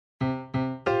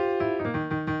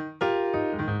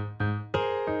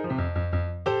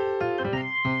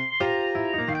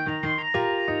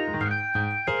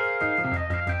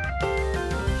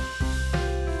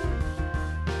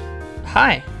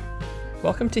Hi,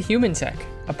 welcome to Human Tech,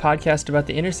 a podcast about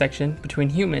the intersection between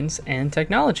humans and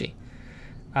technology.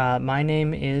 My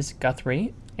name is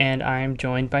Guthrie, and I'm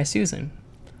joined by Susan.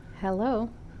 Hello.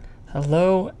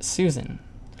 Hello, Susan.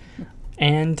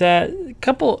 And a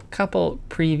couple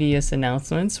previous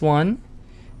announcements. One,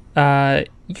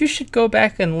 you should go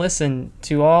back and listen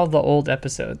to all the old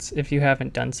episodes if you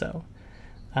haven't done so.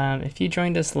 If you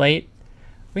joined us late,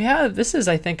 this is,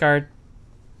 I think, our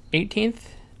 18th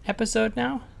episode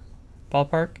now,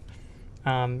 ballpark.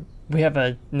 We have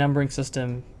a numbering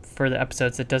system for the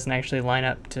episodes that doesn't actually line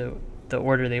up to the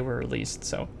order they were released,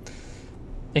 so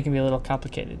it can be a little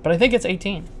complicated. But I think it's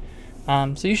 18.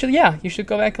 So you should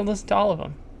go back and listen to all of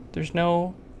them. There's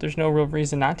no real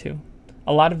reason not to.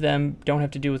 A lot of them don't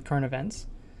have to do with current events.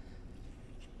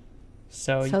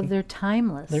 So they're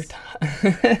timeless. They're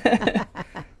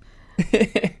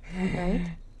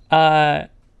right?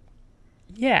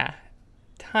 Yeah.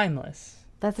 Timeless.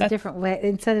 That's a different way.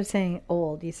 Instead of saying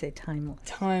old, you say timeless.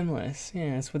 Timeless,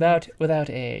 yes, without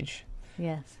age.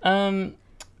 Yes.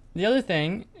 The other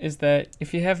thing is that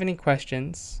if you have any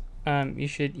questions, you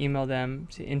should email them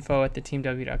to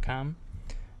info@theteamw.com.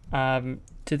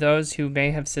 To those who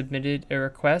may have submitted a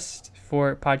request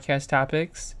for podcast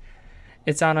topics,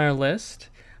 it's on our list.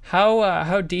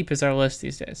 How deep is our list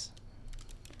these days?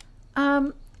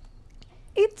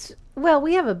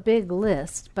 We have a big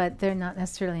list, but they're not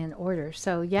necessarily in order.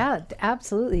 So yeah,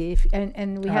 absolutely.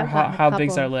 And we have how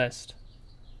big's our list?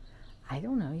 I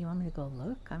don't know. You want me to go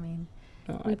look? I mean,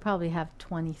 we probably have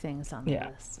 20 things on the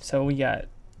list. So we got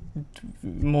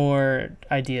more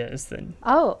ideas than.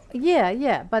 Oh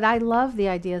yeah. But I love the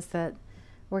ideas that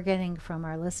we're getting from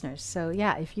our listeners. So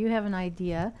yeah, if you have an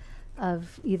idea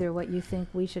of either what you think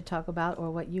we should talk about or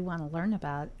what you want to learn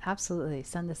about, absolutely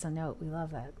send us a note. We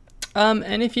love that.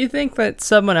 And if you think that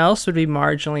someone else would be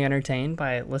marginally entertained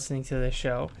by listening to this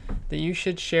show, that you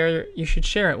should share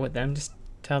it with them. Just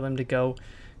tell them to go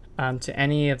to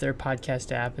any of their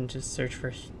podcast app and just search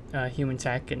for Human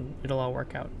Tech, and it'll all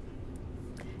work out.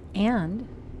 And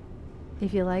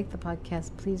if you like the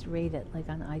podcast, please rate it, like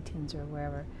on iTunes or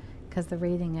wherever, because the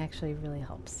rating actually really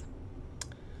helps.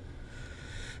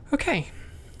 Okay.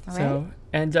 All so right.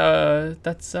 And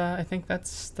that's I think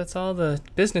that's all the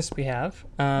business we have.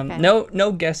 Okay.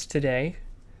 No guest today.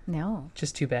 No.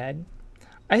 Just too bad.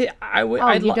 You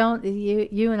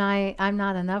and I'm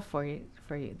not enough for you.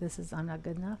 I'm not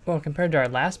good enough. Well, compared to our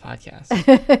last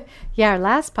podcast. Yeah, our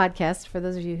last podcast, for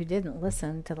those of you who didn't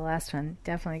listen to the last one,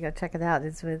 definitely go check it out.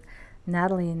 It's with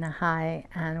Natalie Nahai,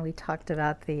 and we talked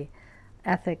about the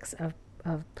ethics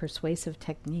of persuasive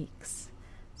techniques,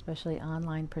 especially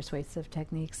online persuasive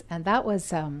techniques. And that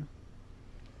was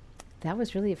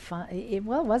really fun. I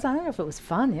don't know if it was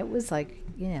fun. It was like,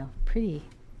 pretty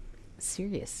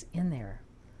serious in there.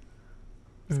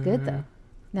 It's good though.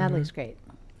 Natalie's great.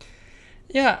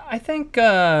 Yeah, I think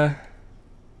I'd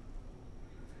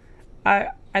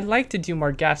like to do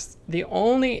more guests. The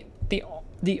only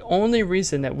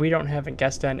reason that we don't have a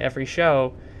guest on every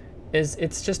show is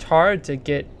it's just hard to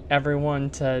get everyone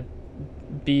to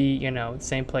be, the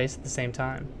same place at the same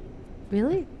time.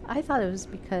 Really? I thought it was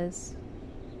because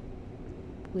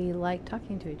we like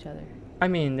talking to each other. I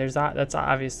mean, that's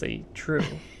obviously true.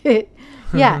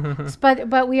 Yeah,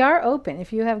 but we are open.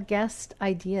 If you have guest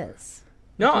ideas,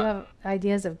 if you have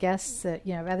ideas of guests that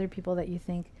of other people that you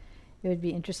think it would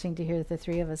be interesting to hear the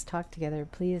three of us talk together,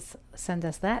 please send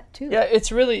us that too. Yeah,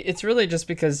 it's really just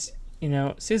because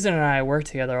Susan and I work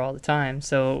together all the time,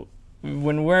 so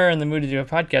when we're in the mood to do a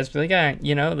podcast, we're like,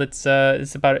 let's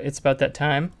it's about that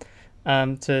time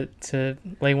to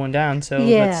lay one down. So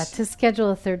to schedule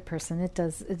a third person, it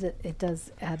does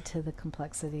add to the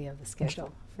complexity of the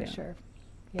schedule for sure.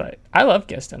 Yeah. But I love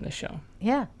guests on this show.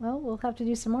 Yeah, well, we'll have to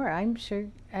do some more. I'm sure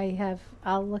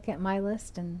I'll look at my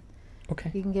list, and you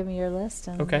can give me your list,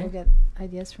 and we'll get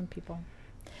ideas from people.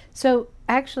 So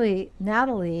actually,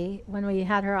 Natalie, when we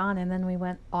had her on and then we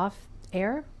went off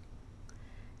air,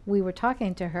 we were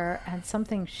talking to her, and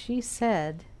something she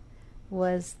said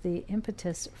was the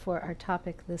impetus for our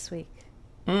topic this week.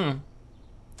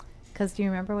 Because do you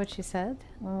remember what she said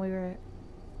when we were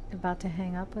about to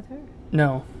hang up with her?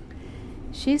 No.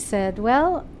 She said,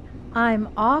 well, I'm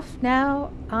off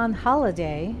now on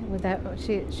holiday.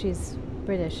 She's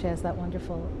British. She has that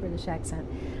wonderful British accent.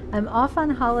 I'm off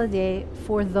on holiday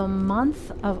for the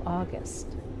month of August.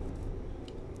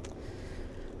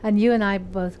 And you and I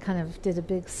both kind of did a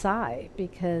big sigh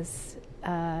because,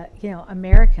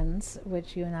 Americans,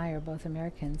 which you and I are both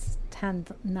Americans,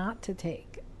 tend not to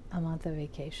take a month of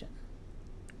vacation.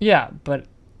 Yeah, but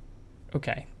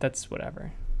okay, that's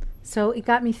whatever. So it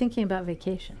got me thinking about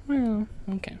vacation. Well,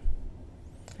 okay.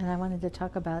 and I wanted to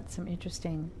talk about some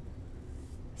interesting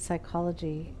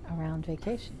psychology around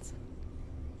vacations.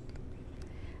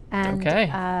 And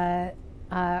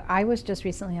I was just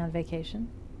recently on vacation,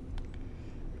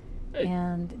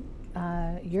 and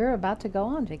you're about to go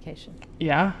on vacation.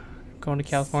 Yeah, going to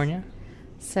California.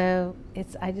 So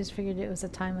I just figured it was a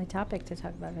timely topic to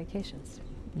talk about vacations.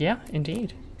 Yeah,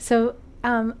 indeed. So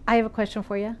I have a question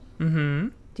for you. Mm-hmm.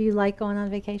 Do you like going on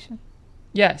vacation?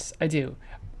 Yes, I do.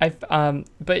 But I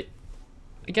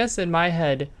guess in my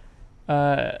head,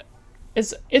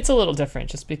 it's a little different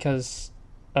just because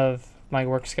of my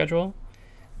work schedule.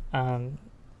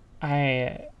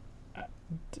 I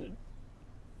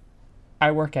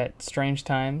work at strange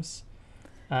times.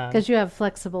 Because you have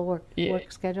flexible work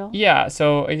schedule? Yeah.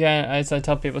 So again, as I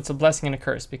tell people, it's a blessing and a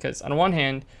curse, because on one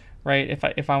hand, right,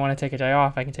 if I want to take a day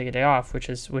off, I can take a day off, which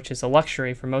is a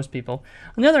luxury for most people.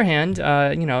 On the other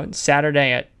hand,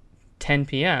 Saturday at 10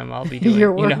 p.m. I'll be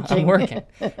doing, I'm working,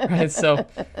 right? So,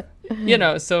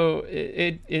 so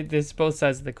it's both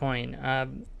sides of the coin.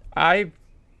 I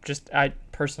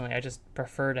personally just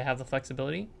prefer to have the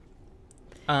flexibility.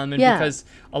 Because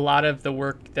a lot of the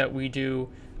work that we do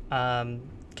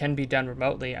can be done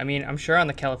remotely. I mean, I'm sure on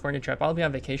the California trip, I'll be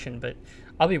on vacation, but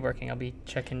I'll be working. I'll be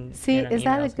checking. See, is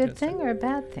that a good thing or a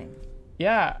bad thing?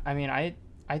 Yeah, I mean, I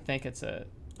think it's a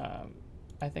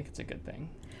good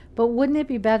thing. But wouldn't it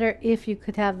be better if you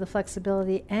could have the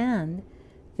flexibility and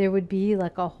there would be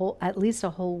like at least a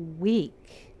whole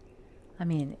week? I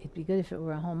mean, it'd be good if it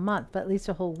were a whole month, but at least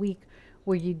a whole week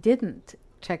where you didn't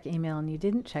check email and you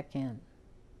didn't check in.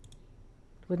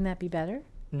 Wouldn't that be better?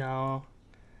 No.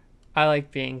 I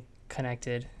like being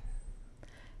connected.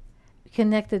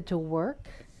 Connected to work?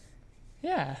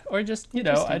 Yeah, or just,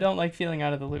 I don't like feeling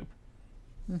out of the loop.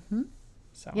 Mm-hmm.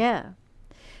 So. Yeah.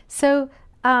 So,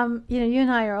 you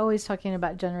and I are always talking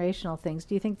about generational things.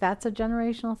 Do you think that's a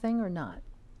generational thing or not?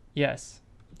 Yes.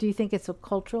 Do you think it's a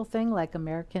cultural thing, like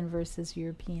American versus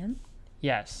European?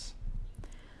 Yes.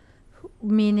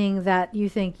 Meaning that you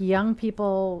think young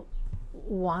people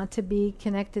want to be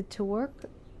connected to work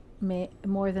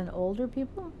more than older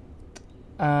people?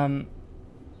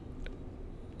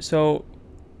 So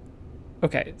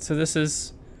this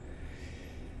is,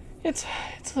 it's a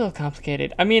little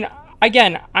complicated. I mean,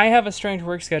 again, I have a strange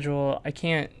work schedule. I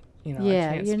can't, I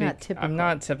can't you're speak. Not typical. I'm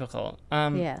not typical.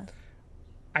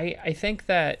 I think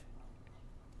that,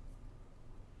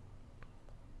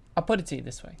 I'll put it to you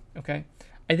this way, okay?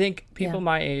 I think people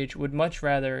my age would much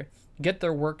rather get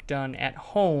their work done at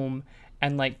home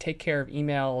and take care of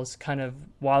emails kind of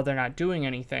while they're not doing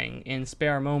anything in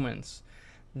spare moments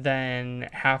than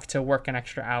have to work an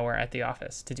extra hour at the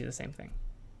office to do the same thing.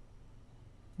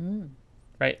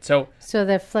 Right? So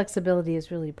that flexibility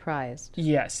is really prized.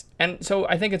 Yes. And so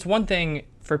I think it's one thing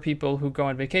for people who go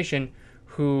on vacation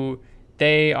who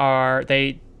they're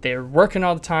working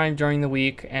all the time during the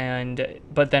week,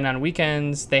 but then on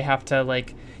weekends they have to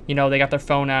they got their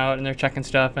phone out and they're checking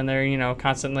stuff and they're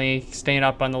constantly staying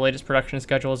up on the latest production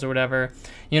schedules or whatever,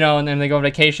 and then they go on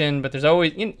vacation. But there's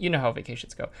always how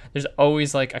vacations go. There's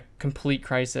always a complete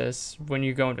crisis when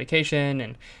you go on vacation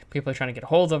and people are trying to get a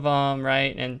hold of them,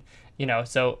 right? And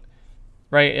so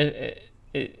right,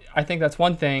 I think that's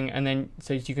one thing. And then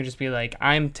so you can just be like,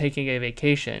 I'm taking a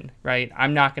vacation, right?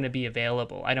 I'm not going to be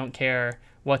available. I don't care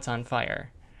what's on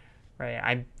fire,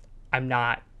 right? I'm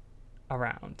not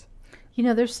around.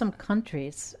 There's some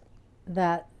countries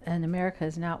that, and America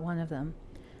is not one of them,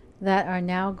 that are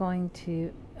now going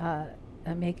to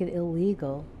make it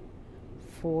illegal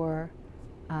for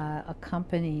a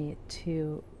company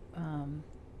to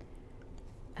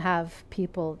have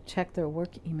people check their work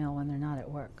email when they're not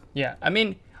at work. Yeah, I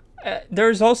mean,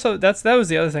 there's also that was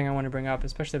the other thing I want to bring up,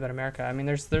 especially about America. I mean,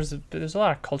 there's a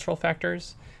lot of cultural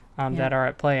factors that are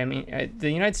at play. I mean, the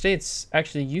United States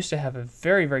actually used to have a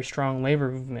very, very strong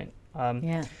labor movement.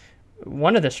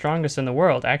 One of the strongest in the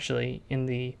world, actually, in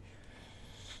the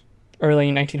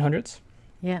early 1900s.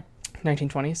 Yeah.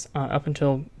 1920s, up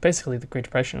until basically the Great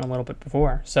Depression, a little bit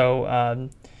before. So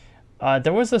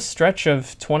there was a stretch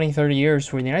of 20, 30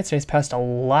 years where the United States passed a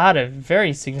lot of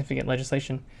very significant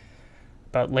legislation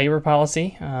about labor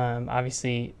policy.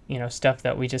 Obviously, stuff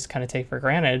that we just kind of take for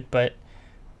granted, but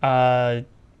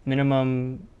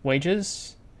minimum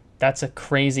wages, that's a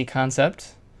crazy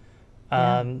concept.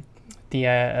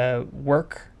 The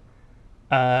work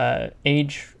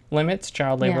age limits,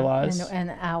 child labor laws,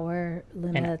 and hour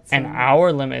limits, and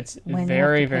hour limits,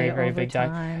 very, very, very big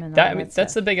time.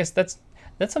 That's the biggest. That's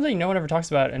something no one ever talks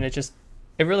about, and it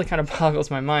really kind of boggles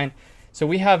my mind. So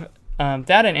we have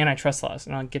that and antitrust laws,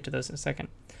 and I'll get to those in a second.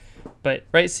 But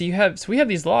right, so we have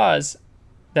these laws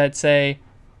that say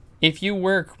if you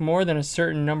work more than a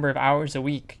certain number of hours a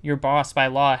week, your boss by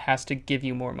law has to give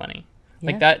you more money.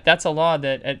 Yeah. Like that's a law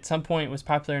that at some point was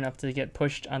popular enough to get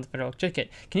pushed on the federal ticket.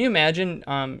 Can you imagine,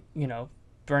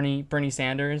 Bernie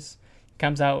Sanders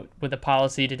comes out with a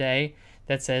policy today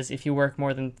that says if you work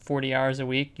more than 40 hours a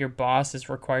week, your boss is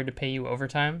required to pay you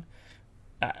overtime?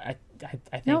 I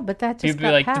think no, but that just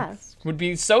got passed. Would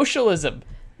be socialism.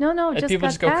 No, just people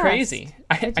just go passed. Crazy.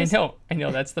 I know.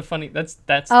 That's the funny. That's.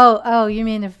 Oh, you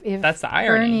mean if that's the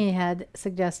irony. Bernie had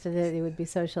suggested it would be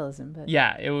socialism, but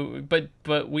yeah,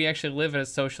 but we actually live in a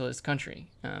socialist country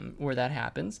where that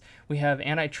happens. We have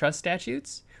antitrust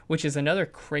statutes, which is another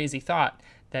crazy thought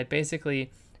that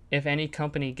basically, if any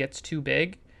company gets too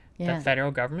big, the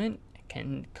federal government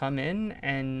can come in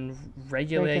and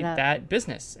regulate that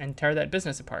business and tear that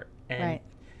business apart and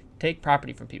take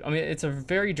property from people. I mean, it's a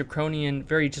very draconian,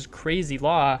 very just crazy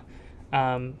law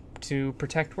to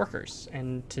protect workers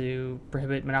and to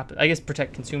prohibit monopoly. I guess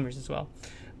protect consumers as well.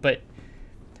 But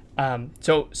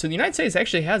so the United States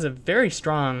actually has a very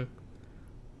strong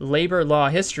labor law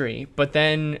history. But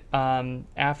then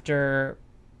after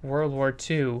World War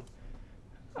II,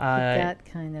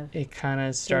 it kind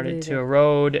of started to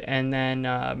erode, and then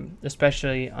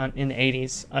especially in the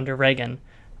 80s under Reagan,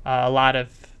 a lot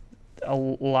of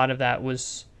that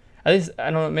was, at least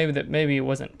I don't know, maybe it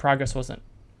wasn't, progress wasn't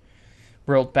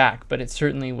rolled back, but it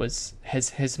certainly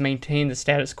has maintained the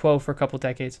status quo for a couple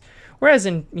decades. Whereas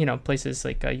in places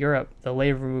like Europe, the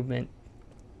labor movement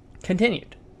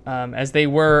continued as they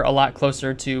were a lot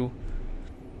closer to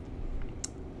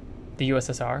the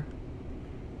USSR.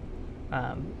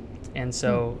 And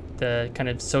so the kind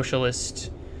of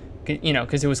socialist,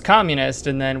 because it was communist,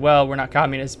 and then, well, we're not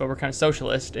communist, but we're kind of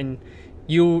socialist, and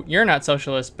you're not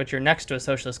socialist, but you're next to a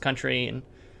socialist country, and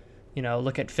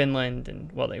look at Finland,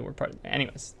 and well, they were part of.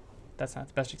 Anyways, that's not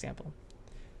the best example,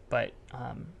 but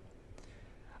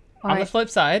on the flip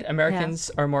side, Americans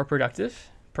are more productive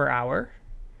per hour.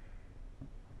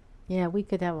 Yeah, we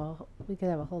could have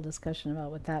a whole discussion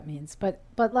about what that means, but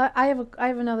I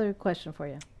have another question for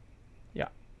you. Yeah.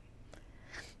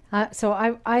 So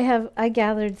I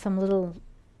gathered some little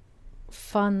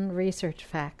fun research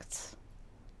facts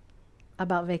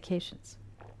about vacations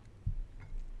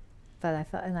that I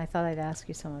thought I'd ask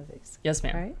you some of these. Yes,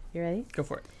 ma'am. All right, you ready? Go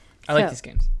for it. I like these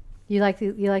games. You like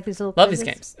these little Love quizzes?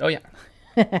 These games. Oh yeah.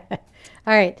 All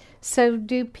right. So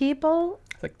do people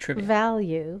like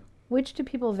trivia. Which do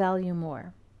people value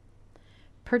more?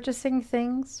 Purchasing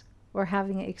things or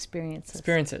having experiences?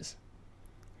 Experiences.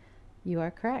 You are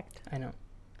correct. I know.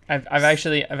 I've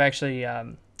actually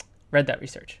read that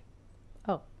research.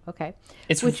 Oh, okay.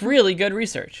 It's really good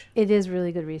research. It is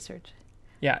really good research.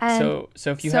 Yeah. And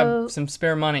so if you have some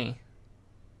spare money,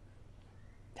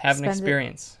 have an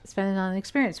experience. Spend it on an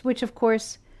experience, which of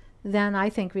course then I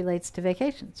think relates to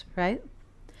vacations, right?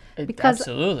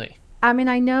 Absolutely. I mean,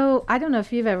 I don't know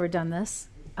if you've ever done this.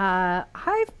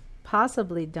 I've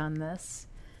possibly done this,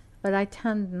 but I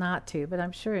tend not to. But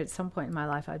I'm sure at some point in my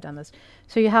life I've done this.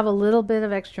 So you have a little bit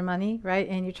of extra money, right?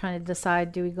 And you're trying to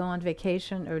decide, do we go on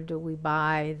vacation or do we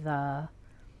buy the,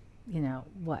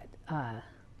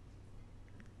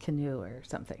 canoe or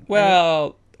something?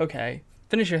 Well, right? Okay.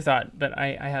 Finish your thought, but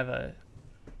I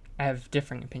have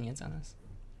differing opinions on this.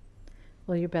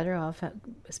 Well, you're better off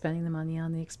spending the money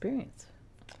on the experience.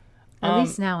 At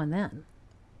least now and then.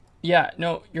 Yeah,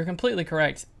 no, you're completely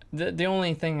correct. The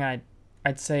only thing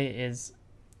I'd say is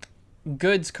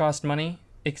goods cost money.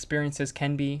 Experiences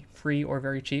can be free or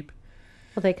very cheap.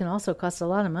 Well, they can also cost a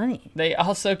lot of money. They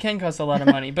also can cost a lot of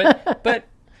money, but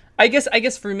I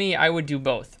guess for me, I would do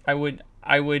both.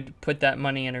 I would put that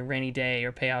money in a rainy day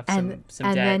or pay off some debt.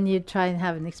 And then you'd try and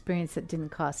have an experience that didn't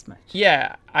cost much.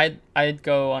 Yeah, I'd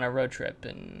go on a road trip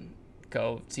and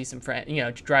go see some friends,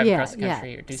 drive across the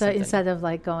country or do something. So instead of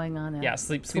like going on a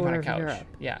sleep on a couch. Europe.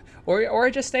 Yeah, or I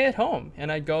just stay at home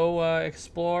and I go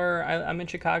explore. I'm in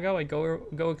Chicago. I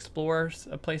go explore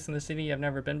a place in the city I've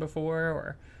never been before,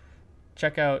 or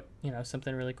check out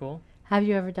something really cool. Have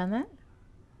you ever done that?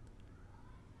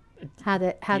 Had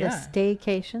a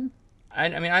staycation? I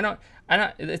mean, I don't.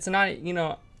 It's not. I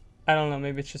don't know.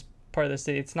 Maybe it's just part of the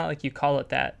city. It's not like you call it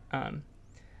that.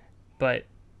 But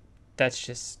that's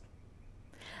just.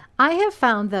 I have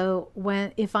found though,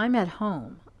 if I'm at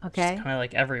home, okay, kind of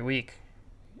like every week.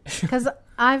 Because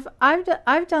I've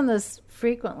done this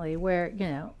frequently, where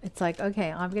it's like,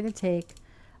 okay, I'm going to take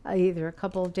either a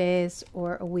couple of days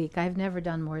or a week. I've never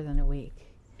done more than a week.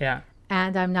 Yeah.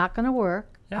 And I'm not going to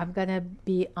work. Yeah. I'm going to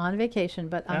be on vacation,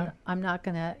 but I'm not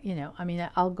going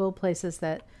to, I'll go places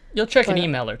that... You'll check an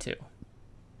email or two.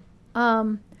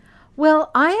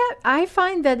 Well, I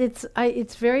find that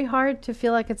it's very hard to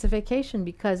feel like it's a vacation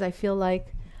because I feel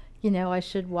like, I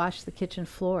should wash the kitchen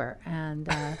floor and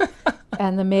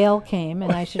and the mail came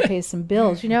and I should pay some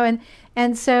bills,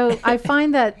 and so I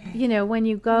find that, when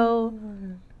you go,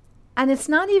 and it's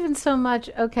not even so much,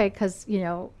 okay, because,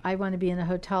 I want to be in a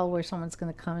hotel where someone's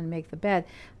going to come and make the bed.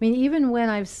 I mean, even when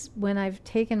I've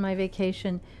taken my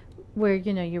vacation where,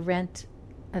 you rent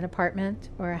an apartment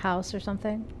or a house or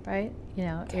something, right?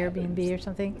 Airbnb or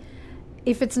something.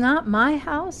 If it's not my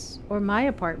house or my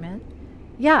apartment,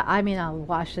 yeah, I mean, I'll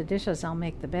wash the dishes, I'll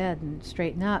make the bed and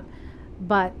straighten up,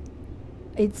 but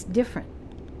it's different.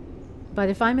 But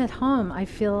if I'm at home, I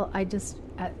feel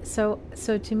so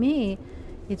to me,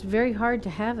 it's very hard to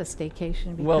have a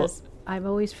staycation because I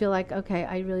always feel like, okay,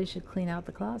 I really should clean out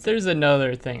the closet. There's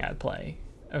another thing at play.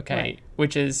 Okay, right.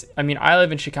 Which is, I mean, I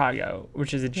live in Chicago,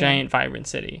 which is a giant, vibrant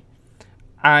city.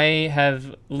 I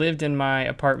have lived in my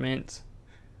apartment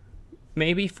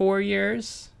maybe 4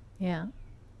 years. Yeah.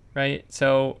 Right?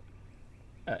 So,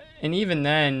 and even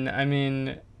then, I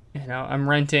mean, I'm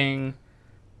renting.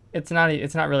 It's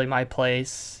not really my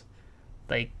place.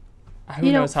 Like,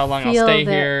 who knows how long I'll stay here. You don't feel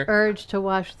the urge to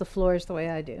wash the floors the way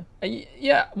I do.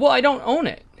 Yeah, well, I don't own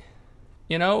it.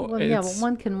 Well, yeah,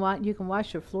 but you can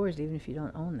wash your floors even if you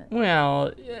don't own it.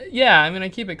 Well, yeah, I mean, I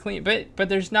keep it clean, but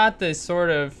there's not this sort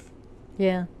of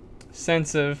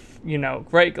sense of,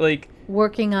 right, like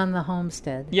working on the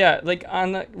homestead. Yeah, like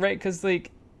on the right, because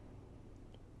like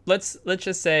let's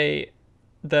just say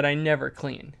that I never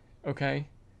clean, okay?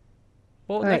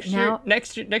 Well,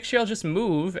 next year I'll just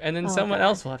move, and then someone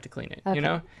else will have to clean it.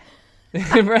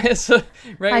 Okay. Right? So,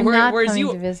 right. I'm not whereas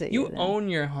coming to visit you own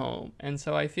your home, and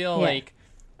so I feel like.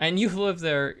 And you've lived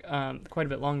there quite a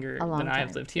bit longer than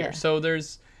I've lived here. Yeah. So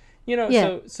there's,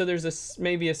 so there's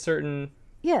maybe a certain...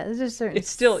 Yeah, there's a certain... It's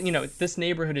still, this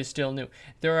neighborhood is still new.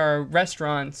 There are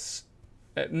restaurants,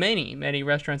 many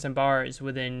restaurants and bars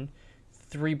within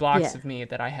 3 blocks of me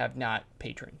that I have not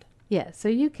patroned. Yeah, so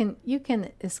you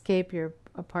can escape your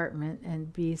apartment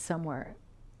and be somewhere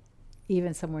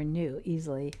new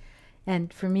easily.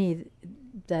 And for me,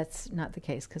 that's not the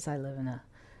case because I live in a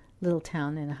little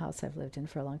town in a house I've lived in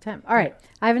for a long time. All right,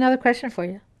 I have another question for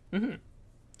you. Mm-hmm.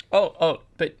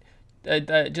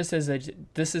 But just as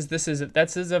this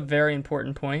is a very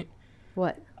important point.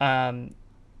 What?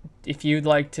 If you'd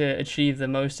like to achieve the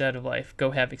most out of life, go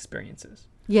have experiences.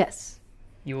 Yes.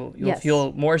 You'll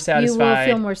feel more satisfied. You will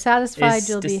feel more satisfied.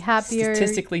 You'll be happier.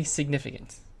 Statistically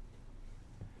significant.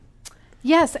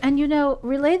 Yes, and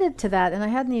related to that, and I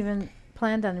hadn't even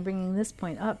planned on bringing this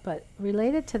point up, but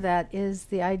related to that is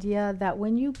the idea that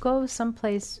when you go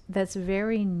someplace that's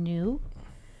very new,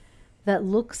 that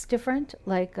looks different,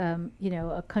 like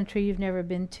a country you've never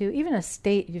been to, even a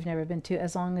state you've never been to,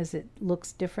 as long as it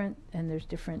looks different and there's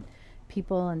different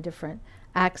people and different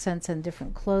accents and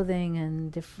different clothing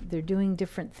and they're doing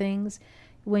different things.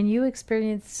 When you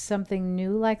experience something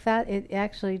new like that, it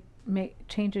actually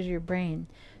changes your brain.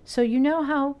 So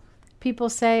how people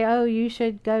say, oh, you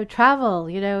should go travel,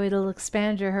 it'll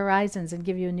expand your horizons and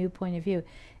give you a new point of view.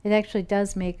 It actually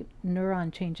does make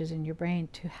neuron changes in your brain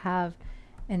to have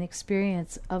an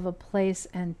experience of a place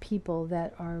and people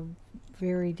that are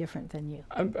very different than you.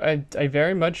 I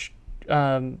very much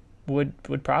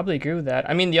would probably agree with that.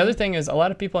 I mean, the other thing is a lot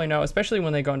of people I know, especially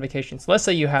when they go on vacations, let's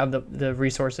say you have the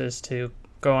resources to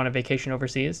go on a vacation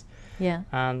overseas. Yeah.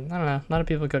 I don't know. A lot of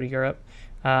people go to Europe.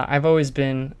 I've always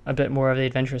been a bit more of the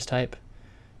adventurous type.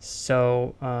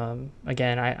 So,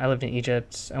 again, I lived in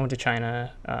Egypt. I went to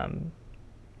China.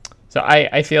 So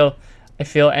I feel,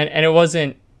 and it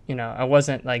wasn't, I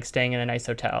wasn't like staying in a nice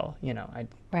hotel.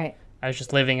 Right. I was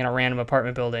just living in a random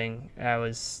apartment building. I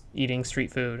was eating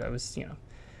street food. I was, Yeah,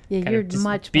 you're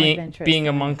much more adventurous. Being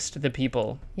amongst the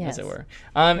people, as it were.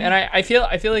 And I feel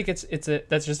like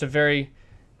that's just a very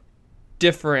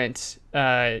different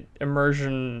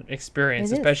immersion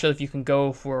experience, especially if you can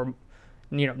go for,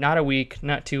 not a week,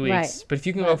 not 2 weeks, but if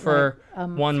you can go for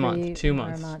 1 month, 2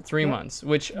 months, 3 months,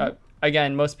 which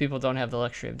again, most people don't have the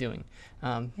luxury of doing.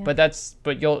 But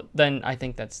I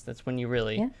think that's when you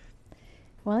really. Yeah.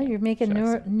 Well, you're making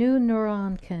new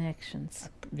neuron connections.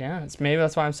 Yeah, maybe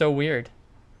that's why I'm so weird.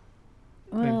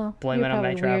 Well, blame it on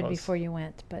my travels. Weird before you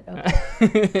went, but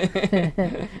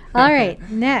okay. All right,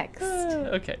 next.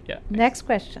 Okay, yeah. Next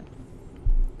question.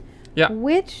 Yeah.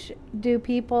 Which do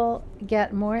people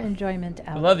get more enjoyment out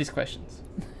of? I love these questions.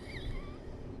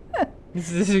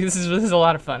 This is a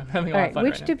lot of fun. I'm having a lot of fun.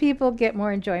 Which do people get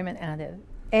more enjoyment out of?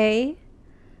 A,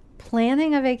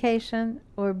 planning a vacation,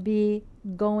 or B,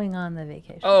 going on the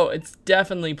vacation? Oh, it's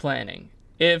definitely planning.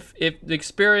 If the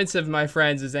experience of my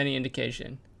friends is any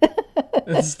indication,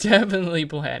 It's definitely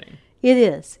planning. It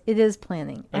is. It is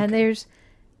planning. Okay. And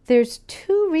there's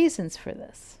two reasons for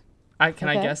this. Can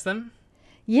I guess them?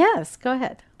 Yes, go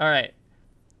ahead. All right.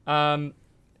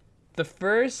 The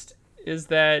first is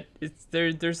that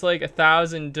there's like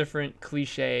 1,000 different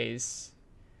cliches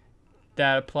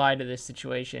that apply to this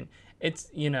situation.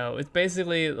 It's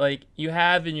basically like you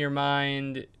have in your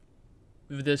mind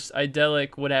this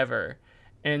idyllic whatever,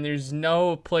 and there's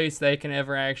no place that can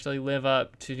ever actually live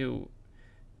up to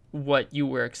what you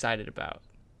were excited about.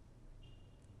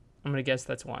 I'm gonna guess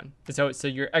that's one. So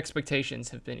your expectations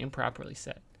have been improperly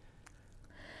set.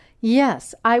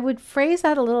 Yes, I would phrase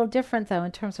that a little different though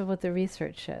in terms of what the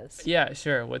research shows. Yeah,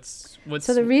 sure.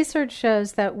 So the research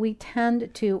shows that we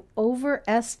tend to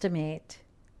overestimate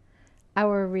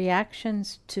our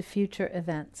reactions to future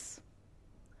events,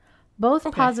 both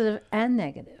positive and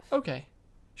negative. Okay,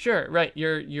 sure, right.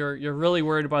 You're really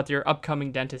worried about your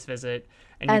upcoming dentist visit,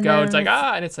 and you go. It's like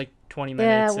and it's like 20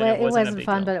 minutes. Yeah, and it wasn't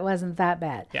fun, but it wasn't that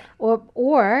bad. Yeah.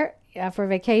 Or for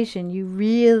vacation, you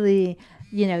really,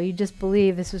 you just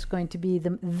believe this is going to be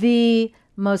the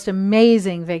most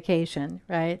amazing vacation,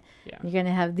 right? Yeah. You're going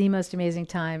to have the most amazing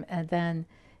time, and then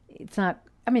it's not.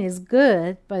 I mean, it's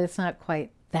good, but it's not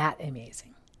quite that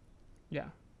amazing. Yeah.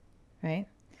 Right?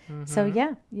 Mm-hmm. So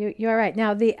yeah, you're right.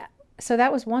 Now so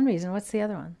that was one reason. What's the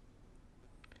other one?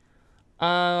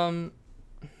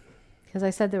 Because I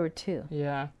said there were two.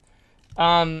 Yeah.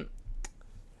 The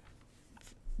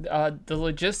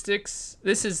logistics.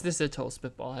 This is a total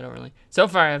spitball. I don't really. So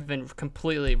far, I've been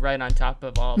completely right on top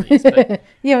of all these. But,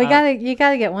 yeah, you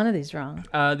gotta get one of these wrong.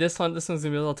 This one's gonna be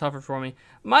a little tougher for me.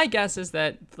 My guess is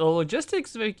that the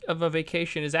logistics of a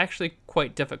vacation is actually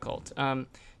quite difficult.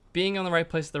 Being on the right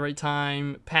place at the right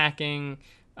time, packing.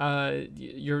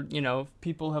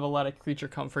 People have a lot of creature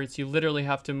comforts. You literally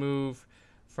have to move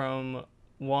from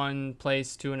one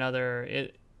place to another.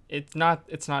 It's not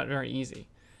very easy.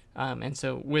 And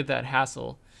so with that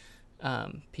hassle,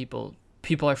 people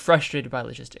are frustrated by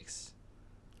logistics.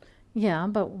 Yeah,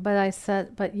 but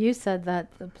you said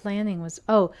that the planning was.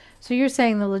 Oh, so you're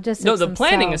saying the logistics? No, the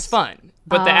planning is fun,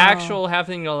 but the actual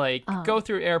having to go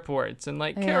through airports and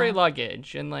carry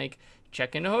luggage and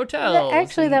check into hotels.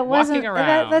 Actually, that wasn't.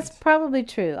 Around. That's probably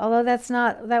true. Although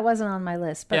that wasn't on my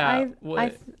list. But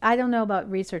I don't know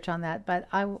about research on that. But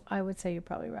I would say you're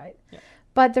probably right. Yeah.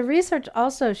 But the research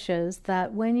also shows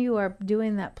that when you are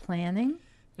doing that planning,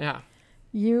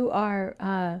 you are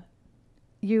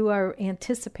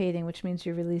anticipating, which means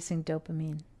you're releasing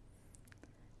dopamine,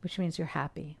 which means you're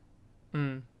happy.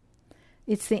 Mm.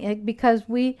 It's because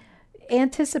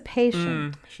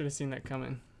anticipation. Should have seen that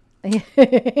coming.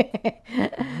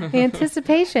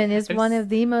 Anticipation is one of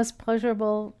the most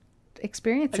pleasurable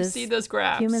experiences I've seen those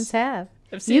graphs. Humans have.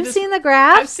 You've seen the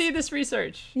graphs? I've seen this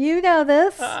research. You know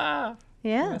this.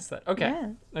 Yeah. Okay.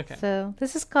 Yeah. Okay. So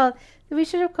this is called. We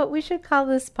should call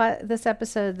this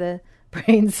episode the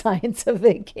brain science of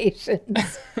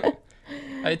vacations.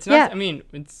 It's not. Yeah. I mean,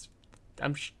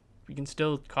 we can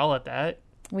still call it that.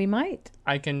 We might.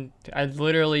 I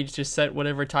literally just set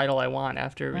whatever title I want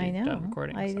after we're done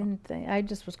recording. I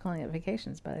just was calling it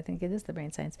vacations, but I think it is the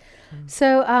brain science. Mm.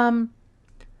 So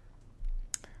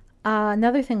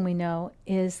another thing we know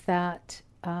is that.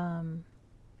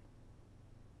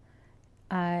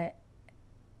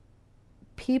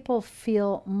 People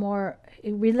feel more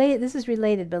related. This is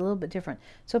related, but a little bit different.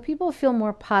 So people feel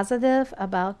more positive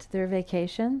about their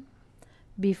vacation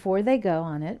before they go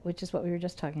on it, which is what we were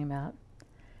just talking about,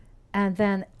 and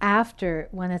then after,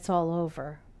 when it's all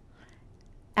over,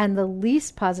 and the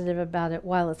least positive about it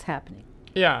while it's happening.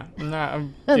 Yeah, and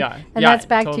that's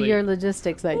back to your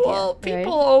logistics idea. Well,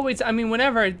 people always. I mean,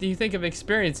 whenever you think of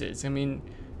experiences, I mean,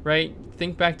 right?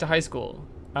 Think back to high school.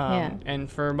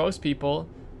 And for most people,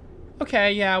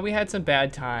 okay, yeah, we had some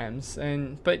bad times,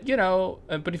 but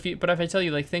if I tell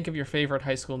you, think of your favorite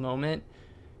high school moment,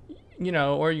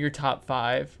 or your top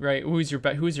 5, right? Who's your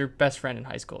best friend in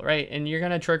high school, right? And you're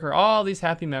gonna trigger all these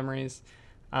happy memories,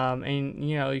 and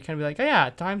you kind of be like, oh yeah,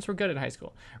 times were good in high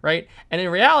school, right? And in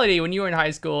reality, when you were in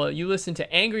high school, you listened to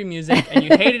angry music and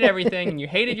you hated everything and you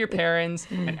hated your parents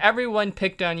and everyone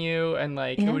picked on you and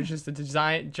it was just a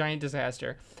giant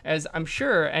disaster. As I'm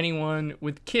sure anyone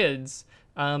with kids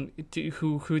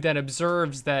who then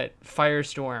observes that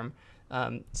firestorm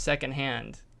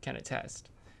secondhand can attest.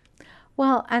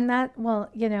 Well, and I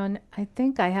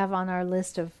think I have on our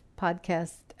list of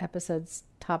podcast episodes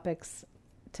topics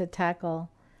to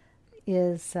tackle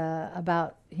is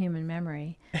about human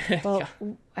memory. Well,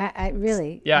 yeah. I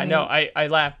really. Yeah, I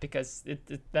laugh because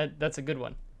that's a good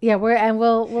one. Yeah,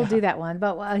 we'll do that one.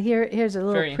 But here's a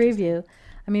little preview.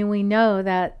 I mean, we know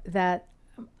that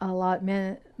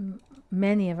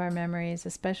many of our memories,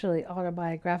 especially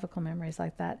autobiographical memories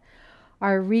like that,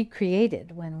 are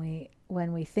recreated when we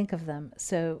think of them.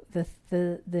 So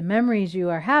the memories you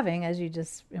are having, as you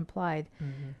just implied,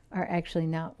 are actually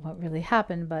not what really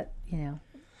happened, but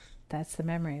that's the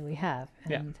memory we have.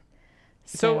 And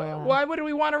so why would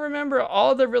we want to remember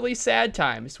all the really sad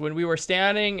times when we were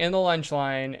standing in the lunch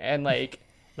line and like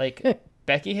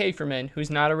Becky Haferman, who's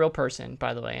not a real person,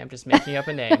 by the way, I'm just making up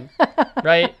a name,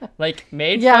 right? Like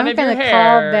made fun of your hair. Yeah, I'm gonna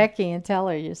call Becky and tell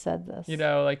her you said this.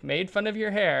 Like made fun of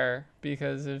your hair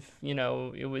because of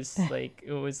it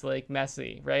was like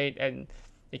messy, right? And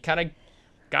it kind of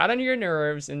got on your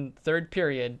nerves in third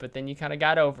period, but then you kind of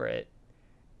got over it.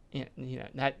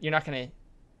 That you're not gonna.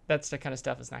 That's the kind of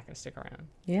stuff that's not gonna stick around.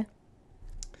 Yeah.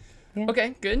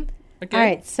 Okay. Good. Okay. All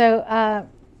right. So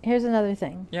here's another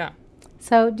thing. Yeah.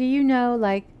 So do you know,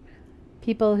 like,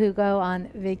 people who go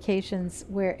on vacations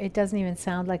where it doesn't even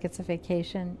sound like it's a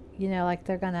vacation? Like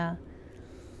they're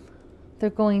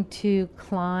going to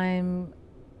climb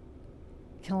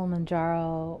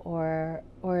Kilimanjaro, or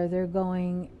they're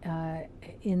going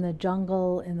in the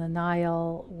jungle in the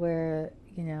Nile where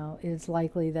it's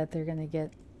likely that they're going to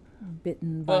get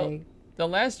bitten by. The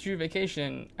last Drew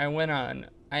vacation I went on,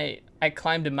 I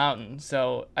climbed a mountain,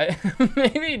 so I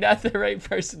maybe not the right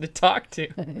person to talk to.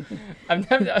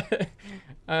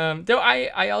 Though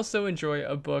I also enjoy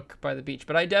a book by the beach,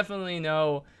 but I definitely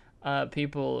know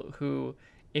people who,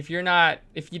 if you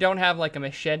don't have like a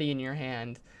machete in your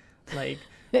hand, like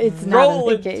it's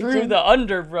rolling through the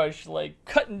underbrush, like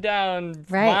cutting down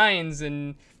vines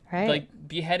and like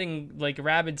beheading like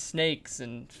rabid snakes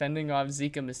and fending off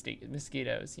Zika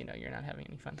mosquitoes, you're not having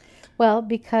any fun. Well,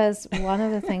 because one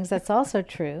of the things that's also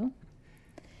true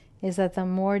is that the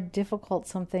more difficult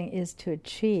something is to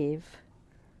achieve,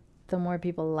 the more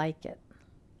people like it.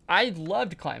 I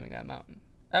loved climbing that mountain.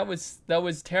 That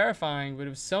was terrifying, but it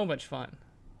was so much fun.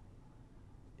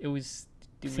 It was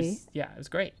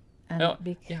great.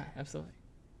 Yeah, absolutely.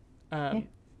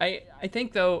 I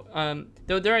think though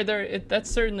that's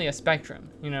certainly a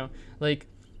spectrum, like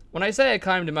when I say I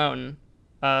climbed a mountain,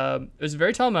 it was a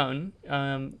very tall mountain.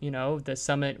 The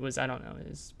summit was, I don't know, it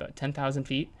was about 10,000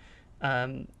 feet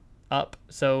up,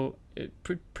 so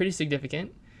pretty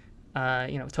significant.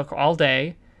 It took all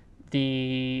day.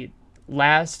 The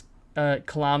last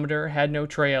kilometer had no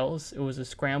trails. It was a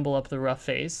scramble up the rough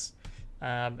face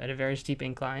at a very steep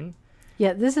incline.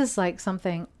 Yeah, this is like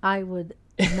something I would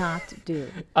not do.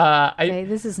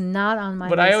 This is not on my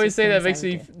list. But I always say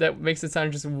that makes it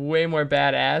sound just way more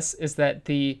badass is that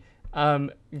the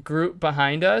group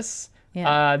behind us,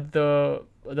 the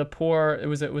poor, it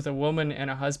was a woman and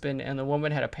a husband, and the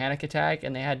woman had a panic attack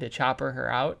and they had to chopper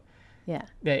her out. Yeah.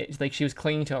 She was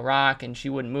clinging to a rock and she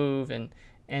wouldn't move and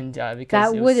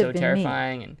because it was so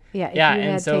terrifying me. And if you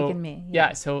had taken me.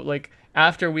 Yeah, so like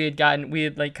after we had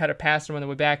like kind of passed them on the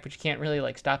way back, but you can't really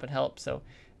like stop and help, so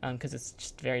because it's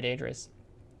just very dangerous.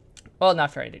 Well,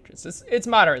 not very dangerous. It's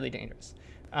moderately dangerous.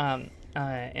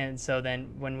 And so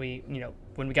then when we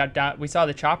got down, we saw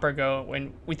the chopper go,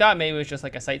 when we thought maybe it was just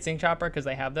like a sightseeing chopper because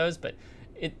they have those, but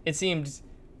it seemed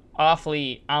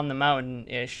awfully on the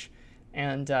mountain-ish.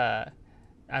 And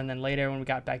then later when we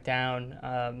got back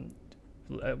down,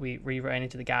 we ran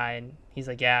into the guy and he's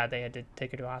like, yeah, they had to take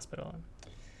her to a hospital.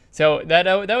 So that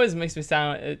always makes it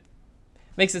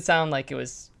sound like it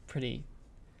was pretty.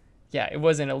 Yeah, it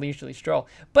wasn't a leisurely stroll.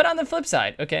 But on the flip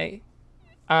side, okay,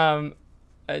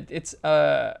 it's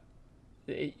there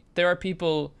are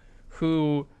people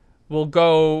who will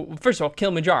go, first of all,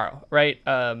 Kilimanjaro, right?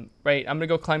 I'm gonna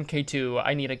go climb K2.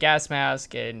 I need a gas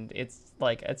mask, and it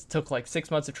took like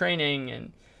 6 months of training,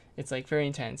 and it's like very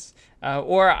intense.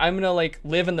 Or I'm gonna like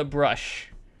live in the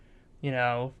brush,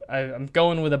 I'm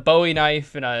going with a Bowie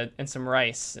knife and some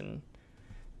rice, and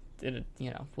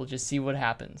we'll just see what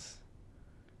happens.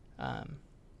 I'm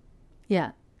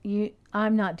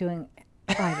not doing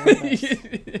either of those.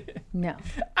 No.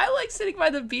 I like sitting by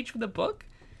the beach with a book.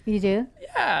 You do?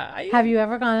 Yeah. Have you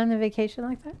ever gone on a vacation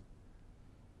like that?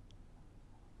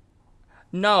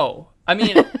 No. I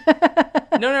mean,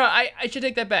 no. I should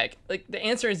take that back. Like the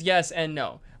answer is yes and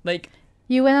no. Like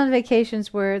you went on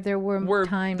vacations where there were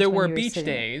times there when were you beach sitting.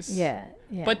 days. Yeah.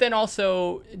 But then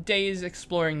also days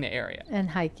exploring the area and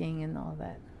hiking and all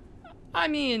that. I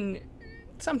mean,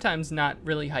 sometimes not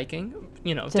really hiking.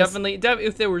 Definitely.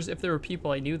 If there were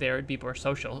people I knew there, it'd be more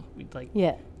social. We'd like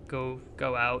go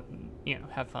out and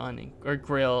have fun or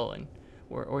grill and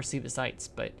or see the sights.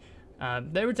 But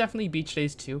there were definitely beach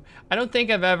days too. I don't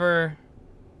think I've ever.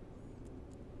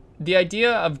 The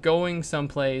idea of going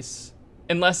someplace,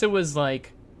 unless it was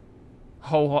like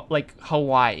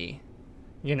Hawaii,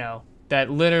 that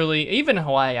literally, even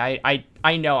Hawaii,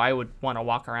 I know I would want to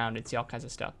walk around and see all kinds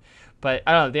of stuff. But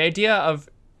I don't know, the idea of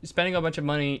spending a bunch of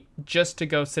money just to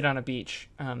go sit on a beach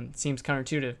seems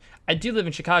counterintuitive. I do live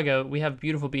in Chicago. We have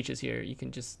beautiful beaches here. You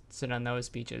can just sit on those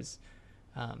beaches.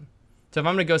 So if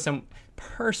I'm going to go somewhere,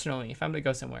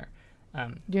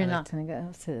 you're not going to go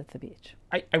sit at the beach.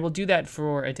 I will do that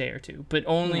for a day or two, but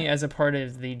only as a part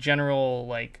of the general,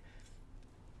 like,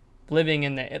 being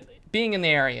in the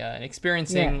area and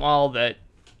experiencing all that,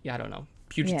 I don't know,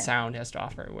 Puget Sound has to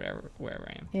offer, wherever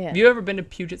I am. Yeah. Have you ever been to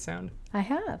Puget Sound? I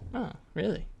have. Oh,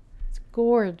 really? It's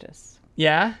gorgeous.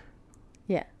 Yeah?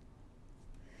 Yeah.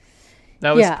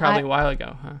 That was probably a while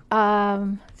ago, huh?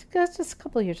 Just a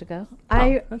couple of years ago.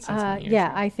 That sounds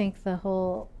I think that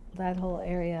whole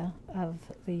area of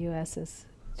the U.S. is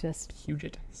just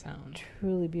Puget Sound,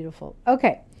 truly beautiful.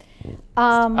 Okay.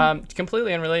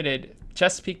 Completely unrelated.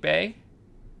 Chesapeake Bay.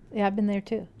 Yeah, I've been there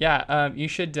too. Yeah. You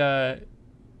should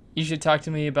talk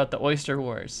to me about the Oyster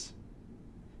Wars.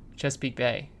 Chesapeake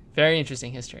Bay. Very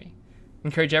interesting history.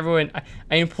 Encourage everyone.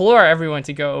 I implore everyone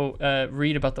to go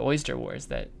read about the Oyster Wars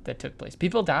that took place.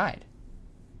 People died.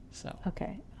 So.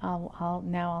 Okay.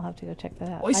 I'll have to go check that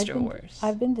out. Oyster Wars.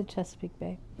 I've been to Chesapeake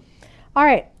Bay. All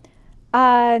right.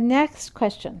 Next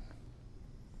question.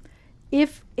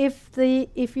 If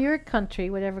your country,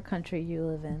 whatever country you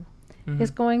live in,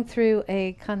 is going through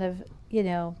a kind of,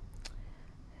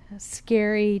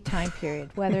 scary time period,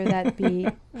 whether that be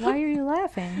why are you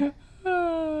laughing?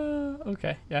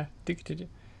 Okay. Yeah.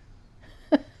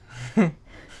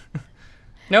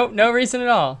 Nope, no reason at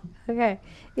all. Okay.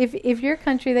 If your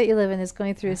country that you live in is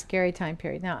going through a scary time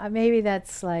period, now maybe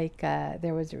that's like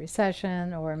there was a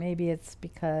recession, or maybe it's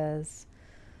because,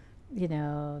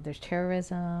 there's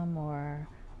terrorism or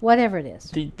whatever it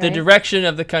is. The direction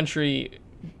of the country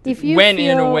went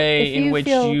in a way in which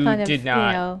you did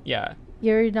not.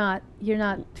 You're not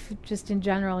just in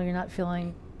general, you're not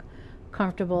feeling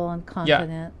comfortable and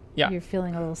confident. Yeah. You're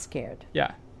feeling a little scared.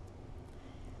 Yeah.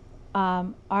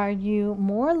 Are you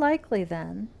more likely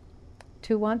then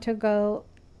to want to go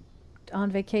on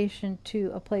vacation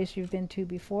to a place you've been to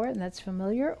before and that's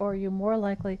familiar, or are you more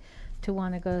likely to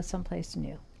want to go someplace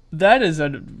new? That is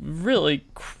a really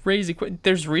crazy question.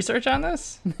 There's research on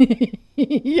this?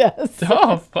 Yes.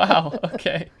 Oh, wow.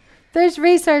 Okay. There's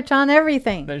research on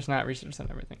everything. There's not research on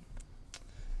everything.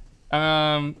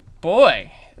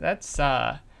 Boy, that's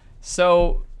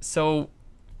so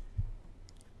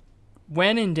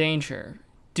when in danger,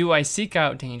 do I seek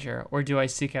out danger or do I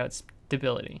seek out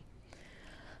stability?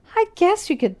 I guess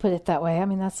you could put it that way. I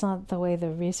mean, that's not the way the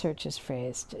research is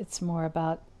phrased. It's more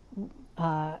about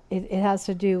it has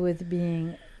to do with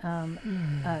being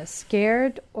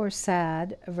scared or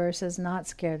sad versus not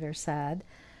scared or sad.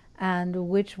 And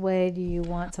which way do you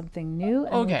want something new,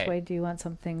 and which way do you want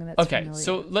something that's familiar?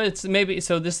 So let me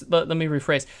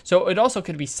rephrase. So it also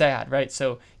could be sad, right?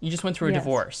 So you just went through a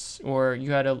divorce, or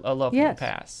you had a loved one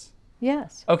pass.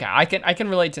 Yes. Okay, I can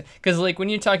relate to, because like when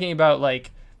you're talking about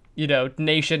like,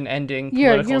 nation-ending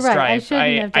political you're right. strife,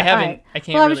 I can't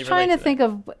well, really I was trying to think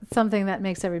of something that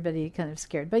makes everybody kind of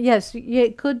scared, but yes,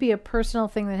 it could be a personal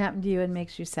thing that happened to you and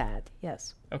makes you sad.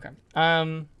 Yes. Okay.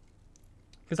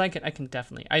 Because I can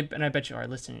definitely, and I bet you our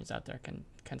listeners out there can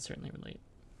certainly relate.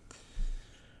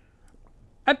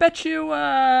 I bet you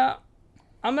I'm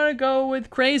gonna go with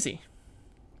crazy.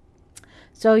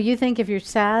 So you think if you're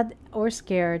sad or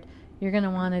scared, you're gonna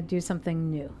want to do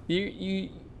something new.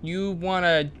 You want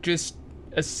to just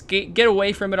escape, get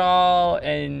away from it all,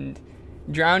 and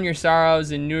drown your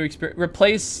sorrows in new experience.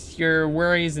 Replace your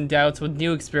worries and doubts with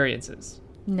new experiences.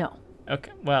 No.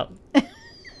 Okay. Well.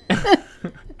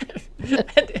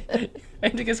 I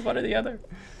think it's one or the other.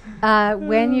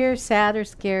 When you're sad or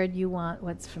scared, you want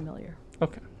what's familiar.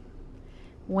 Okay.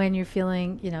 When you're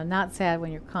feeling, not sad,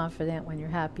 when you're confident, when you're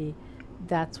happy,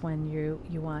 that's when you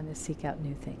want to seek out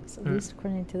new things, at least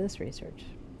according to this research.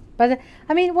 But,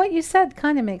 I mean, what you said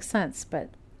kind of makes sense, but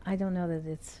I don't know that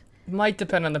it's... It might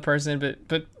depend on the person,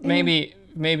 but maybe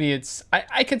it's...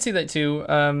 I could see that too,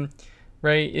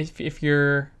 right? If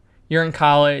you're in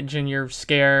college and you're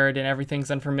scared and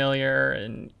everything's unfamiliar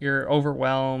and you're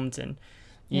overwhelmed and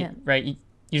right, you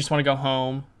just want to go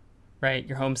home, right?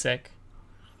 You're homesick.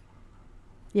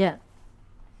 Yeah.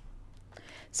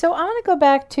 So I want to go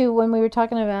back to when we were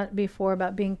talking about before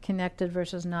about being connected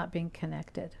versus not being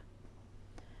connected,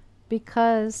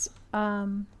 because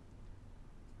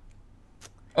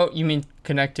you mean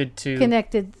connected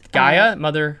Gaia,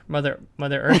 Mother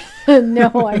Earth?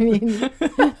 No, I mean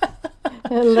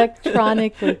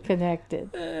electronically connected.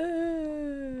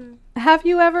 Have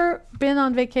you ever been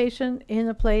on vacation in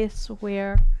a place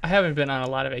where... I haven't been on a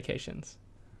lot of vacations.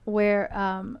 where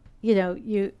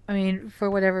for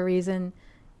whatever reason,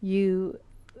 you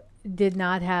did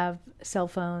not have cell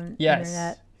phone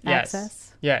internet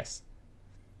access. Yes.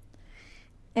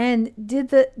 And did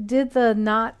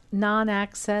the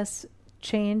non-access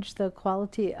change the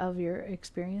quality of your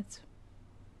experience?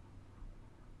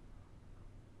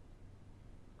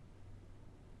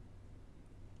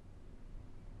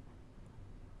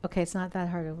 Okay, it's not that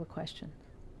hard of a question.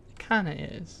 It kind of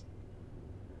is.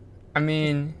 I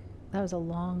mean... That was a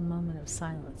long moment of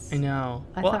silence. I know.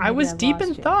 I was deep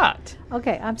in thought.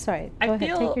 Okay, I'm sorry. Go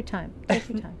ahead. Take your time.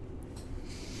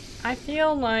 I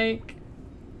feel like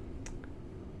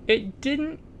it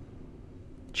didn't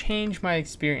change my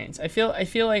experience. I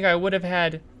feel like I would have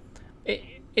had...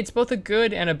 It's both a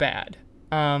good and a bad.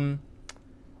 I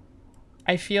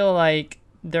feel like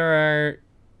there are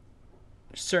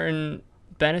certain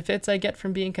benefits I get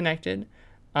from being connected,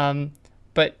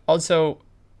 but also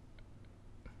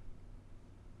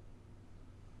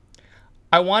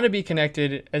I want to be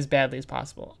connected as badly as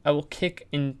possible. I will kick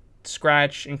and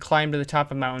scratch and climb to the top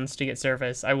of mountains to get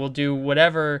service. I will do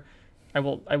whatever. I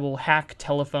will hack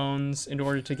telephones in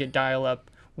order to get dial-up.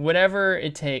 Whatever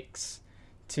it takes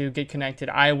to get connected,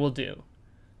 I will do.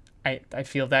 I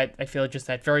feel just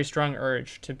that very strong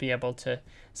urge to be able to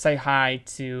say hi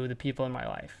to the people in my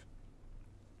life.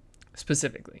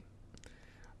 Specifically,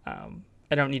 I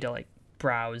don't need to like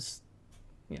browse,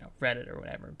 Reddit or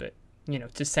whatever, but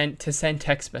to send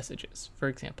text messages, for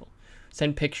example,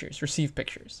 send pictures, receive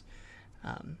pictures.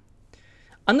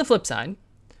 On the flip side,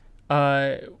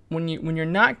 when you're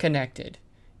not connected,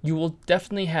 you will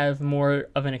definitely have more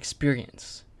of an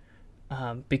experience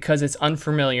because it's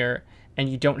unfamiliar and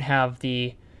you don't have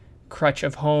the crutch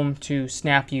of home to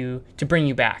bring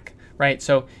you back, right?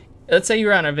 So let's say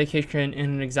you're on a vacation in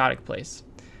an exotic place.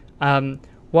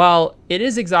 While it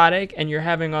is exotic and you're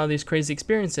having all these crazy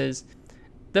experiences,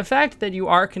 the fact that you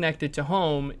are connected to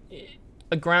home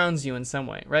grounds you in some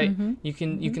way, right?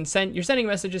 Mm-hmm. You're sending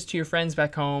messages to your friends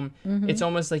back home. Mm-hmm. It's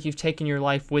almost like you've taken your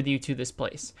life with you to this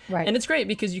place. Right. And it's great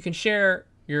because you can share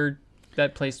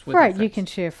that place with your friends. You can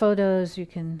share photos,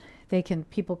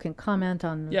 people can comment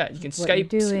on you can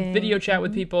Skype, video chat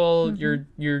with people. Mm-hmm.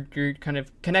 You're kind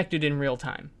of connected in real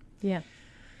time. Yeah.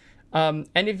 And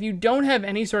if you don't have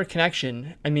any sort of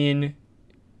connection, I mean,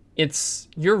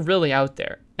 you're really out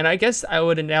there. And I guess I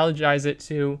would analogize it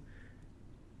to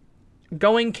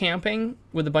going camping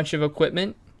with a bunch of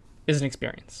equipment is an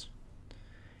experience.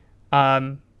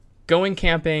 Going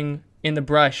camping in the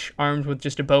brush armed with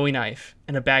just a Bowie knife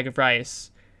and a bag of rice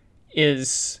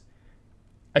is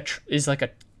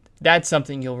that's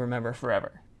something you'll remember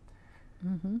forever.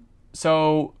 Mm-hmm.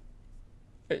 So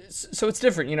it's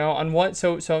different, on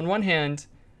one hand,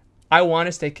 I want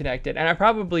to stay connected, and I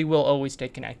probably will always stay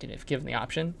connected if given the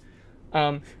option.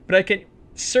 But I could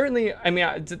certainly,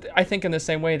 I think in the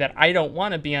same way that I don't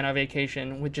want to be on a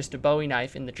vacation with just a Bowie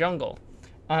knife in the jungle.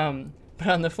 But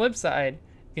on the flip side,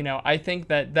 I think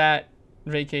that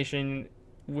vacation,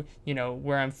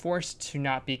 where I'm forced to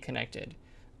not be connected,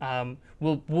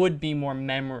 would be more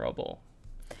memorable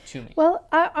to me. Well,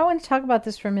 I want to talk about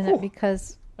this for a minute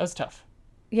because that was tough.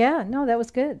 Yeah, no, that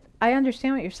was good. I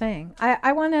understand what you're saying.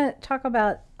 I want to talk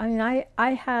about, I've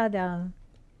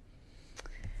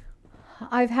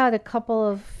had a couple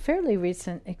of fairly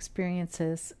recent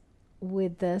experiences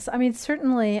with this.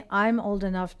 Certainly I'm old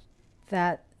enough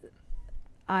that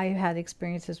I had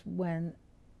experiences where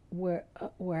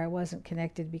I wasn't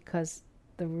connected because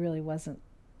there really wasn't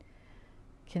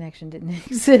connection, didn't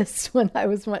exist when I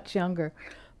was much younger.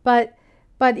 But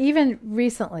even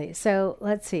recently, so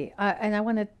let's see, and I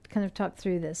want to kind of talk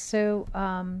through this. So,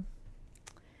 a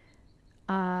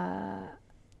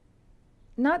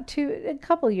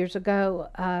couple of years ago,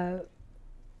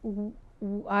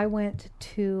 I went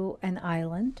to an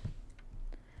island,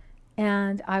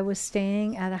 and I was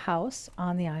staying at a house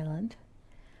on the island.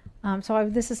 So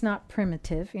this is not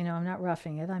primitive, I'm not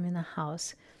roughing it. I'm in a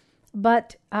house,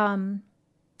 but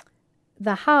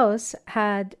the house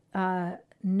had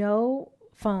no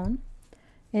phone.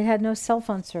 It had no cell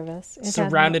phone service.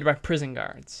 Surrounded by prison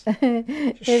guards.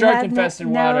 Shark-infested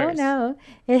waters. No.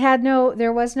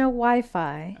 There was no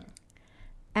Wi-Fi.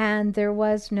 And there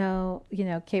was no,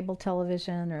 cable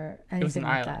television or anything like that. It was an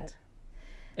island.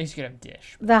 At least you could have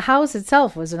dish. The house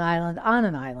itself was an island on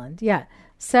an island. Yeah.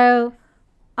 So,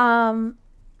 I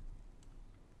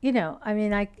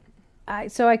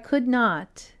could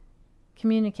not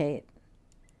communicate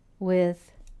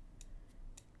with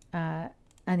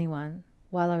anyone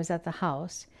while I was at the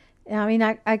house.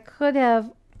 I could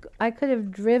have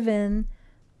driven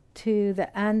to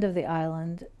the end of the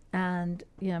island and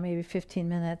maybe 15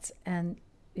 minutes and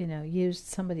used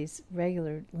somebody's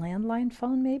regular landline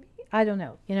phone, maybe. I don't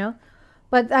know,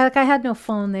 But like I had no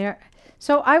phone there.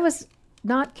 So I was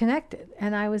not connected,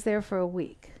 and I was there for a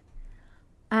week.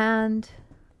 And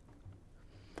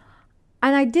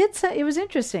I did say, it was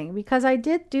interesting because I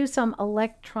did do some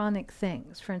electronic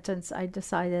things. For instance, I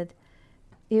decided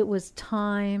it was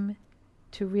time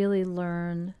to really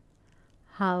learn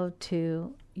how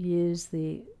to use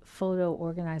the photo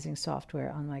organizing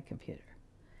software on my computer.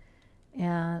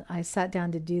 And I sat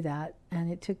down to do that,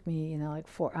 and it took me, like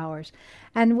 4 hours.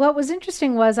 And what was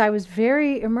interesting was I was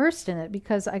very immersed in it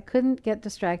because I couldn't get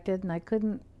distracted and I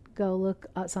couldn't go look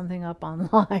something up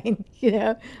online.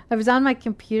 I was on my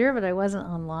computer, but I wasn't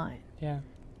online. Yeah.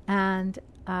 And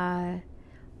I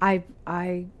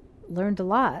learned a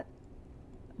lot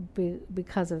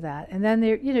because of that. And then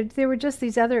there were just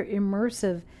these other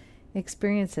immersive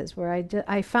experiences where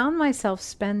I found myself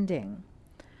spending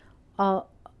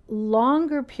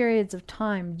longer periods of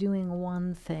time doing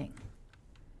one thing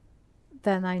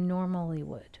than I normally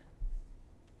would.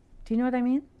 Do you know what I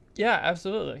mean? Yeah,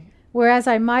 absolutely. Whereas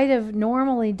I might have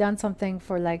normally done something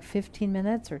for like 15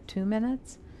 minutes or 2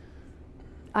 minutes,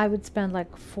 I would spend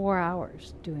like 4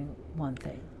 hours doing one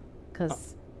thing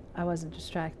because I wasn't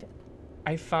distracted.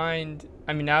 I find,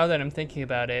 now that I'm thinking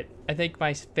about it, I think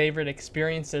my favorite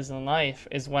experiences in life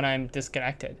is when I'm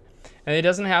disconnected. And it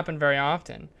doesn't happen very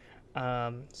often.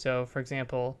 So, for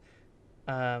example,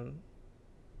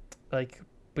 like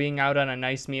being out on a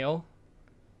nice meal,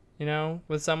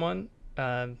 with someone,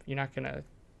 you're not going to,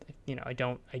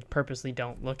 I purposely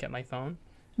don't look at my phone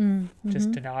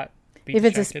just to not be if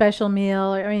distracted. It's a special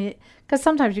meal, because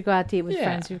sometimes you go out to eat with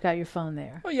friends, you've got your phone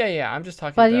there. Oh, yeah, I'm just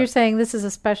talking but about... you're saying this is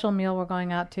a special meal we're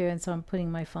going out to, and so I'm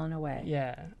putting my phone away.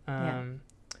 Yeah.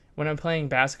 When I'm playing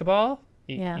basketball,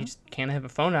 you just can't have a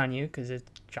phone on you because it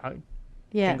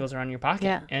jingles around your pocket.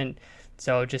 Yeah. And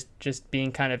so just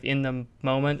being kind of in the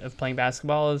moment of playing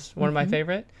basketball is one of my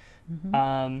favorite.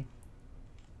 Mm-hmm.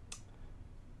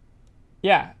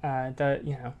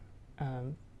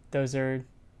 Those are...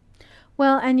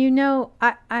 Well, and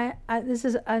I this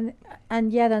is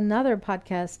and yet another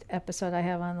podcast episode I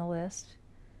have on the list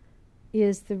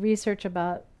is the research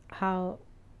about how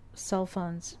cell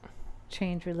phones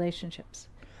change relationships.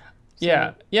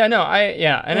 So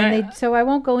so I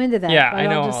won't go into that. Yeah, but I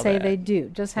know. I'll just say that. They do.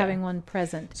 Just having one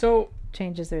present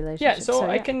changes the relationship. Yeah, so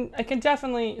I can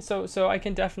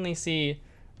definitely see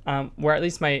where at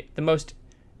least the most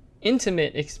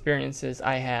intimate experiences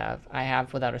I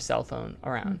have without a cell phone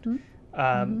around.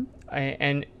 And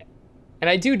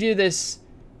I do this,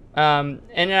 and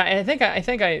I think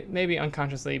I maybe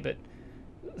unconsciously, but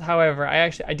however, I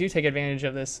do take advantage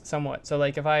of this somewhat. So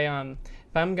like if I'm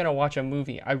gonna watch a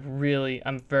movie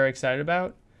I'm very excited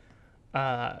about,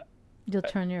 you'll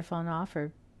turn your phone off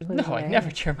or put no, it away. I never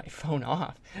turn my phone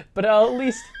off, but I'll at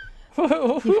least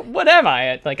what am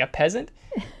I, like a peasant?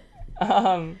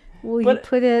 Will you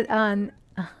put it on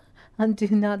Do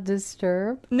Not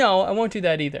Disturb? No, I won't do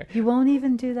that either. You won't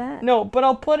even do that? No, but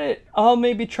I'll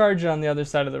maybe charge it on the other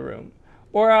side of the room.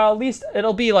 Or at least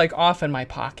it'll be like off in my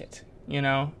pocket,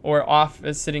 or off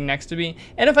sitting next to me.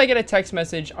 And if I get a text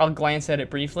message, I'll glance at it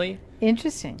briefly.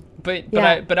 Interesting. But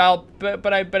I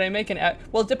make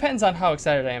well, it depends on how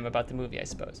excited I am about the movie, I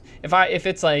suppose. If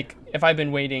I've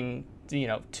been waiting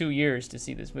 2 years to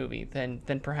see this movie, then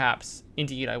perhaps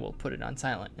indeed I will put it on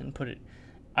silent and put it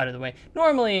out of the way.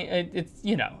 Normally it's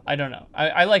I don't know.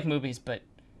 I like movies, but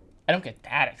I don't get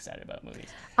that excited about movies.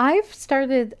 I've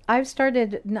started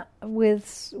with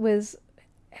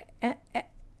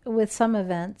some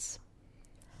events,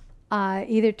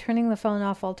 either turning the phone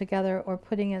off altogether or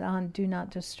putting it on Do Not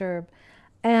Disturb.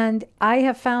 And I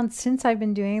have found since I've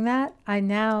been doing that, I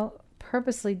now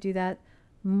purposely do that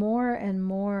more and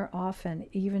more often,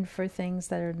 even for things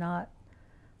that are not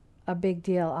a big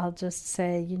deal. I'll just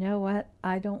say, you know what?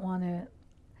 I don't want to,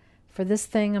 for this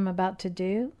thing I'm about to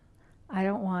do, I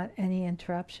don't want any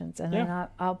interruptions. And then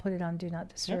I'll put it on Do Not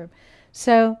Disturb. Yeah.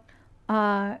 So,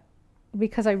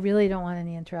 because I really don't want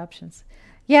any interruptions.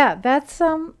 Yeah, that's,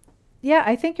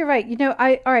 I think you're right.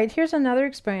 All right, here's another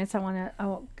experience I want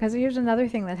to, because here's another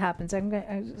thing that happens. I'm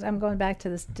going back to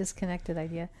this disconnected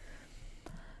idea.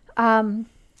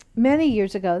 Many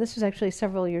years ago, this was actually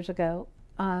several years ago,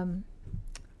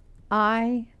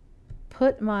 I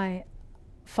put my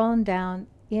phone down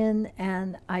in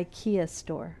an IKEA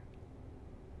store.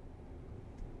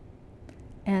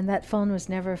 And that phone was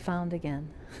never found again.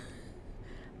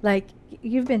 Like,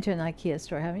 you've been to an IKEA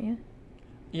store, haven't you?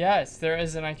 Yes, there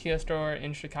is an IKEA store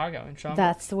in Chicago, in Schaumburg.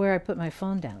 That's where I put my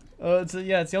phone down. Oh, it's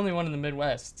the only one in the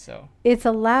Midwest, so. It's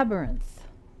a labyrinth.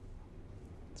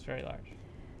 It's very large.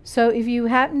 So if you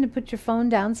happen to put your phone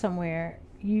down somewhere,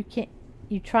 you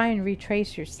try and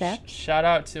retrace your steps. Shout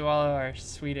out to all of our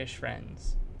Swedish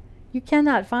friends. You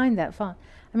cannot find that phone.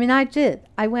 I mean, I did.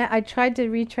 I tried to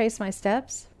retrace my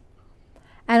steps,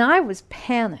 and I was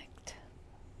panicked.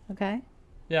 Okay?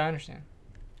 Yeah, I understand.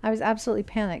 I was absolutely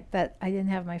panicked that I didn't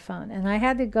have my phone. And I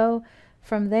had to go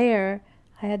from there.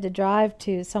 I had to drive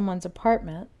to someone's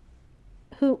apartment,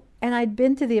 and I'd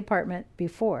been to the apartment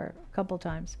before a couple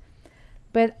times.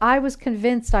 But I was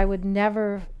convinced I would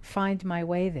never find my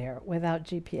way there without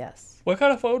GPS. What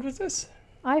kind of phone was this?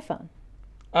 iPhone.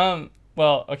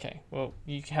 Well, okay. Well,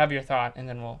 you have your thought, and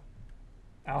then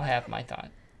I'll have my thought.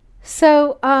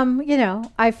 So,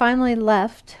 I finally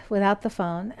left without the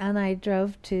phone, and I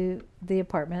drove to the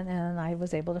apartment, and I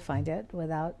was able to find it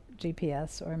without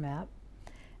GPS or map,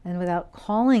 and without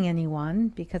calling anyone,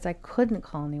 because I couldn't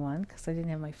call anyone because I didn't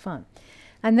have my phone.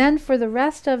 And then for the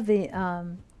rest of the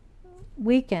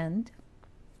weekend,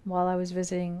 while I was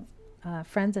visiting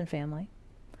friends and family,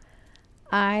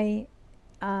 I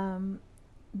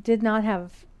did not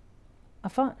have a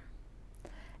phone.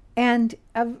 And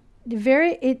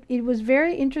it was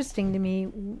very interesting to me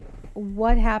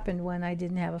what happened when I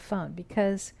didn't have a phone,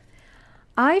 because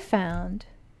I found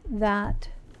that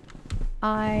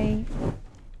I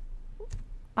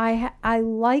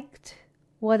liked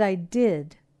what I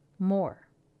did more,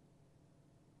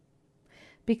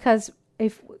 because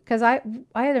I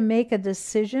had to make a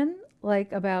decision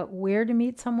like about where to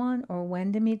meet someone or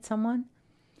when to meet someone,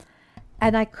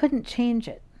 and I couldn't change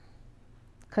it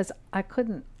because I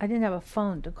didn't have a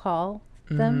phone to call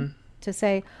them to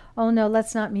say, oh no,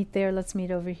 let's not meet there, let's meet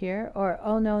over here, or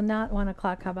oh no, not 1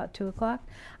 o'clock, how about 2 o'clock?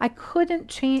 I couldn't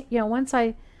change. Once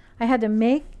I had to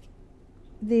make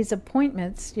these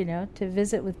appointments, to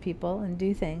visit with people and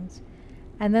do things,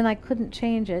 and then I couldn't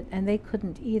change it, and they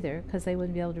couldn't either because they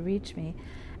wouldn't be able to reach me.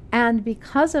 And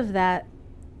because of that,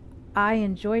 I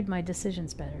enjoyed my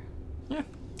decisions better. Yeah,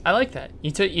 I like that.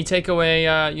 You take away.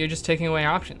 You're just taking away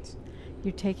options.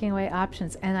 You're taking away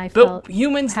options, and I felt But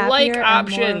humans like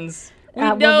options.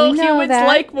 More, we know humans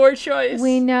like more choice.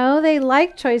 We know they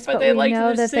like choice, but we like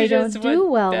know that they don't do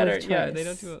well with choice. Yeah, they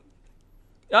don't do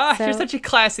well. You're such a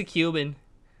classic human.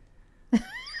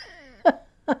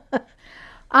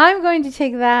 I'm going to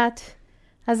take that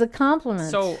as a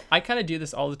compliment. So I kind of do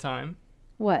this all the time.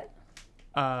 What?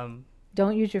 Don't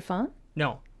use your phone?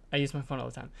 No, I use my phone all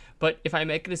the time. But if I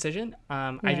make a decision,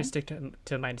 I just stick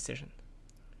to my decision.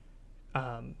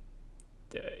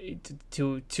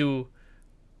 To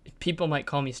people might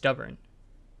call me stubborn.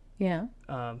 Yeah.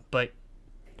 But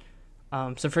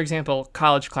so for example,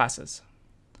 college classes.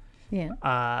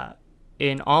 Yeah.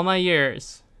 In all my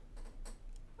years,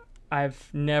 I've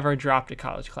never dropped a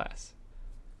college class.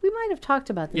 We might have talked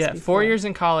about this before. 4 years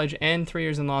in college and 3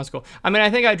 years in law school. I mean, I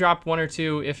think I dropped one or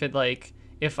two if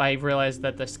I realized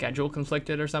that the schedule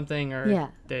conflicted or something, or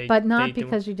but not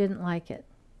because you didn't like it.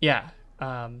 Yeah.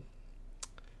 And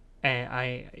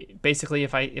I basically,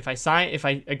 if I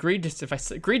agreed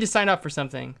to sign up for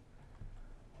something,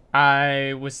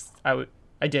 I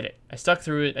did it. I stuck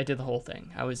through it. I did the whole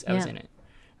thing. I was in it.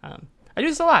 I do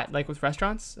this a lot, like with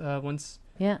restaurants.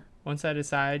 Once I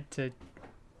decide to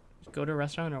go to a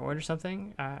restaurant or order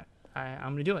something, I'm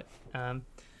gonna do it.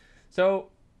 So,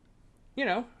 I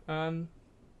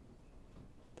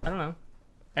don't know,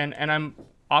 and I'm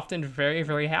often very,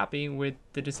 very happy with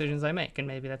the decisions I make, and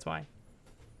maybe that's why.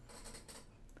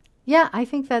 Yeah, I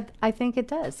think it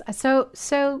does.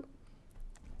 So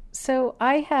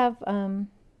I have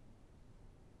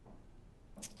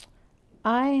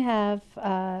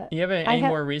You have any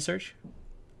more research?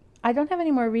 I don't have any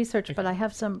more research, okay. But I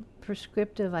have some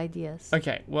prescriptive ideas.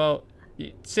 Okay, well,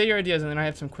 say your ideas, and then I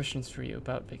have some questions for you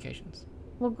about vacations.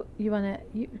 Well, you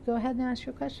go ahead and ask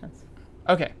your questions.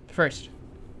 Okay, first.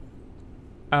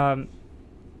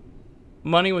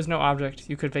 Money was no object.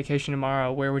 You could vacation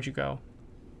tomorrow. Where would you go?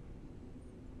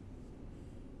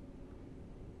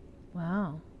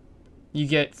 Wow. You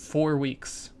get 4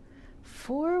 weeks.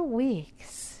 4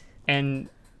 weeks. And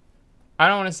I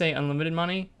don't want to say unlimited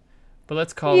money, but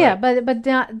let's call it. Yeah, but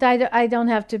I don't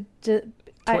have to.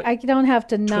 I don't have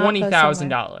to not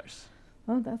 $20,000.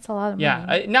 Oh, that's a lot of money.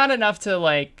 Yeah, not enough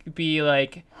to be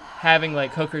having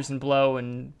hookers and blow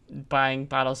and buying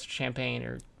bottles of champagne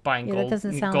or buying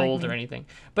gold or anything.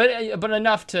 But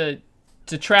enough to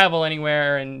travel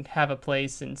anywhere and have a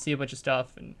place and see a bunch of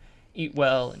stuff and eat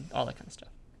well and all that kind of stuff.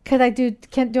 Is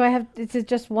it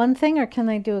just one thing, or can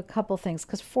I do a couple things?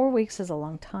 Because 4 weeks is a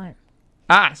long time.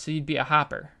 So you'd be a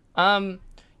hopper.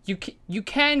 You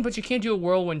can, but you can't do a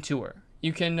whirlwind tour.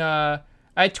 You can,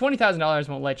 $20,000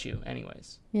 won't let you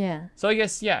anyways. Yeah. So I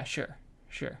guess, yeah, sure.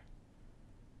 Sure.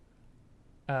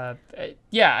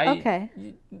 Yeah. Okay.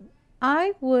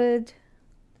 I would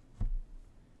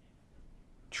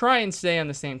try and stay on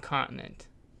the same continent.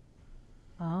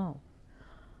 Oh.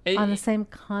 On the same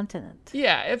continent.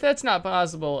 Yeah, if that's not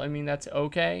possible, I mean, that's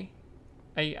okay.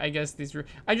 I guess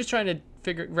I'm just trying to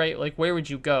figure, right, like, where would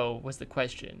you go was the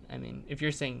question. I mean, if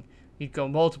you're saying you'd go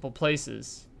multiple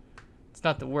places, it's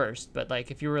not the worst. But, like,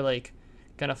 if you were, like,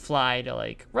 gonna fly to,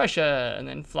 like, Russia and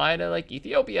then fly to, like,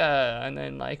 Ethiopia and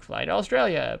then, like, fly to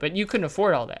Australia, but you couldn't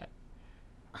afford all that.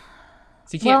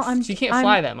 So you can't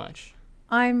fly that much.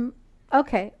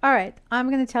 Okay, all right.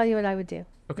 I'm going to tell you what I would do.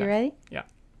 Okay. You ready? Yeah.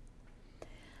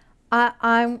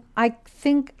 I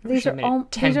think these are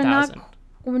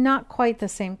not quite the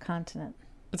same continent.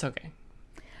 It's okay.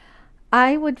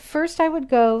 I would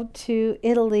go to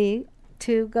Italy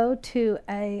to go to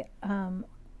a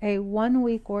 1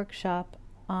 week workshop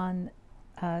on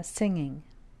singing.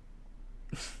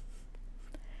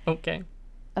 Okay.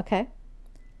 Okay.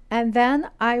 And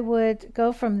then I would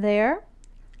go from there.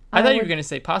 I thought you were going to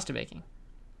say pasta making.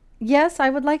 Yes, I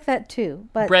would like that too.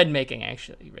 But bread making,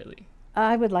 actually, really.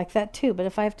 I would like that too. But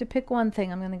if I have to pick one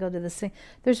thing, I'm going to go to the sing.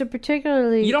 There's a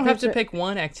particularly... You don't have to pick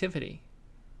one activity.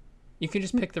 You can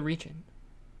just pick the region.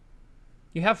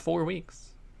 You have 4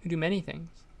 weeks. You do many things.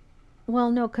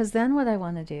 Well, no, because then what I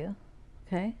want to do,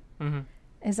 okay,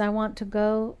 is I want to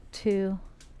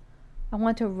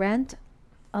rent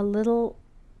a little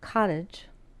cottage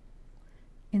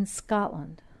in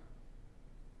Scotland.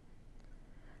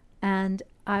 And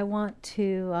I want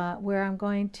to, where I'm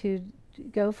going to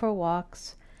go for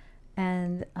walks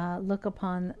and look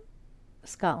upon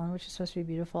Scotland, which is supposed to be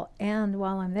beautiful. And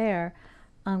while I'm there,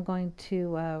 I'm going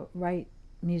to write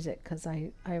music, because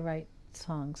I write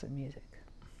songs and music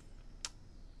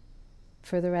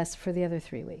for the other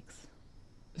 3 weeks.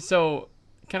 So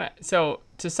to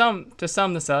sum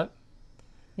this up,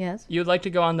 yes, you'd like to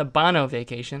go on the Bono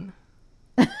vacation.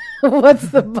 What's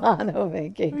the Bono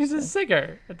vacation? He's a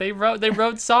singer. They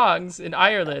wrote songs in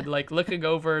Ireland, like looking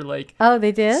over like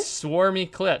they did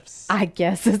swarmy cliffs. I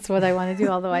guess that's what I want to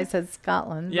do. Although I said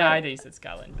Scotland. Yeah, I know you said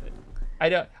Scotland, but I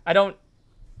don't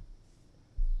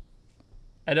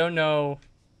know.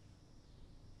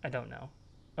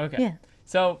 Okay. Yeah.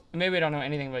 So maybe I don't know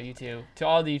anything about U2. To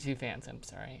all the U2 fans, I'm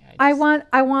sorry. I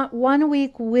want 1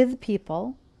 week with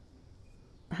people,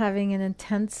 having an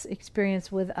intense experience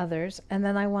with others, and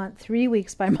then I want 3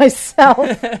 weeks by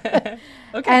myself. Okay.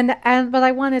 But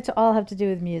I want it to all have to do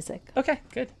with music. Okay,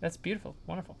 good. That's beautiful.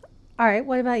 Wonderful. All right,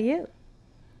 what about you?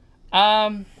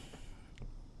 I'd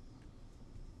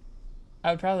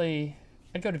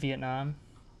go to Vietnam.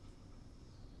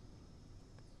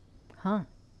 Huh.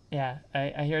 Yeah,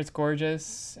 I hear it's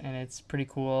gorgeous and it's pretty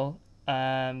cool.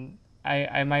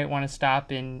 I might want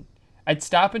to I'd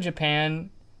stop in Japan,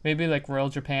 maybe like Royal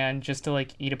Japan, just to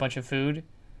like eat a bunch of food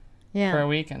for a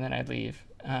week, and then I'd leave.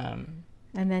 And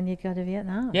then you'd go to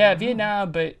Vietnam. Yeah,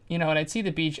 Vietnam, but and I'd see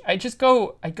the beach. I'd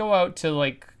go out to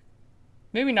like,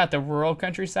 maybe not the rural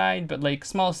countryside, but like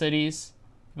small cities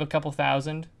of a couple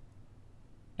thousand,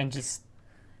 and just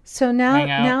so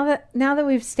now that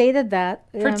we've stated that,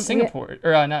 for Singapore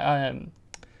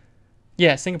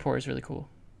Singapore is really cool.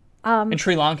 And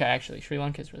Sri Lanka is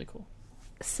really cool.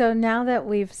 So now that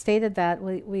we've stated that,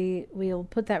 we'll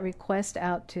put that request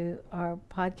out to our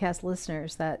podcast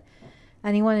listeners that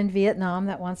anyone in Vietnam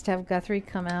that wants to have Guthrie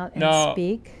come out and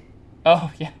speak.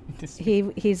 Oh yeah,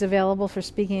 he's available for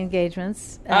speaking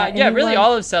engagements. Really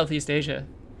all of Southeast Asia.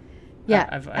 Yeah,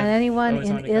 and anyone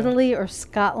in Italy or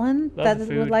Scotland that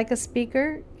would like a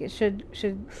speaker should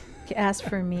ask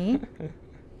for me.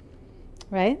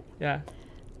 Right? Yeah.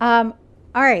 All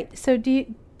right. So do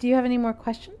you have any more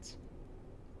questions?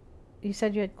 You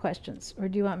said you had questions, or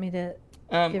do you want me to?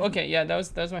 Okay. Yeah, that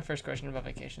was my first question about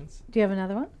vacations. Do you have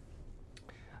another one?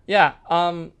 Yeah.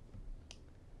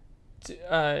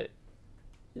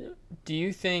 Do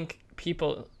you think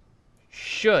people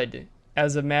should,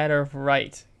 as a matter of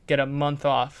right, get a month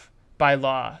off by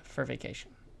law for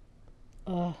vacation?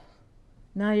 Oh,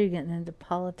 now you're getting into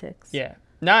politics. Yeah.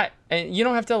 And you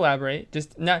don't have to elaborate.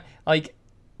 Just not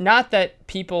that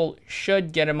people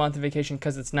should get a month of vacation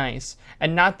because it's nice,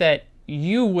 and not that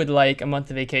you would like a month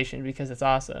of vacation because it's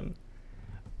awesome.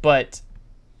 But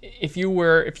if you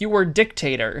were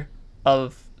dictator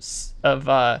of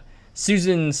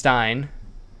Susan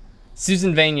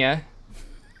Vania,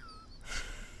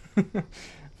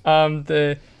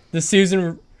 the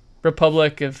Susan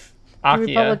Republic of Akia.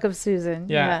 The Republic of Susan.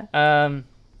 Yeah.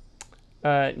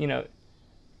 Well,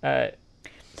 I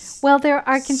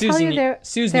can tell you there.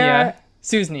 Susnia.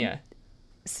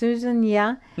 Susan,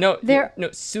 yeah. No,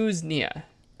 Susnia.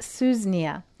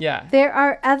 Susnia. Yeah. There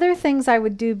are other things I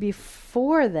would do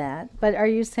before that, but are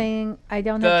you saying I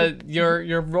don't have to...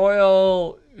 Your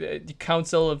royal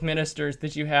council of ministers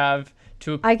that you have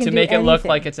to make anything. It look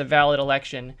like it's a valid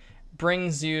election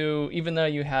brings you, even though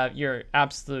you have your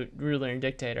absolute ruler and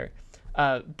dictator,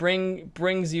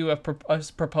 brings you a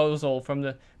proposal from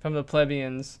the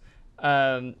plebeians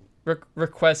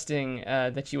requesting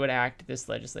that you would act this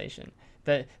legislation.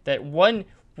 That one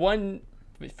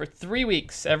for 3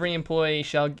 weeks, every employee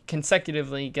shall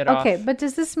consecutively get off. Okay, but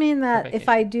does this mean that if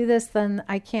I do this, then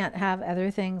I can't have other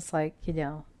things like,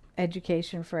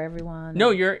 education for everyone?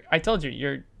 No, I told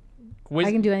you, I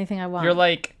can do anything I want.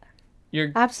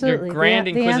 You're absolutely you're grand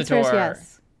inquisitor. The answer is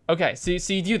yes. Okay, so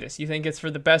you do this. You think it's for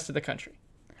the best of the country?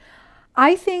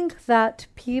 I think that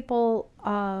people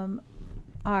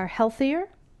are healthier.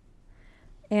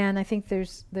 And I think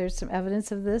there's some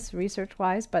evidence of this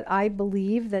research-wise, but I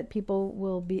believe that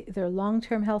people their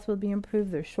long-term health will be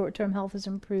improved, their short-term health is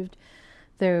improved,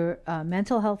 their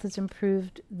mental health is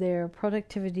improved, their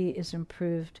productivity is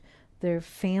improved, their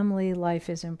family life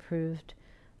is improved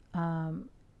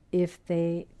if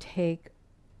they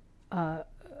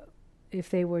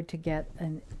were to get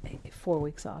 4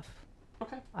 weeks off.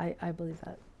 Okay. I believe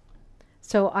that.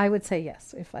 So I would say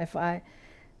yes. If I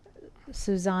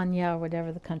Susania, or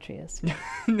whatever the country is.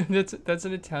 That's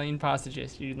an Italian passage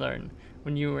you learned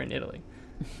when you were in Italy.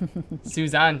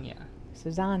 Susania.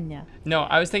 No,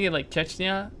 I was thinking like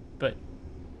Chechnya, but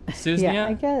Susnia. Yeah,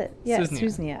 I get it. Yeah,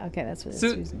 Susnia. Okay, that's what it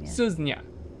is. Susnia.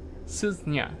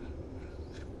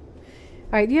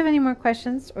 All right, do you have any more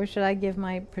questions, or should I give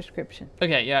my prescription?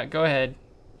 Okay, yeah, go ahead.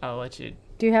 I'll let you.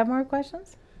 Do you have more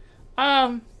questions?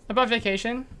 About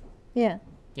vacation? Yeah.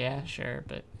 Yeah, sure,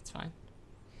 but it's fine.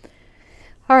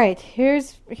 All right,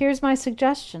 here's my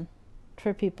suggestion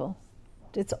for people.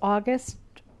 It's August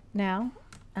now,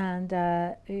 and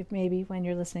maybe when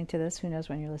you're listening to this, who knows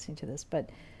when you're listening to this, but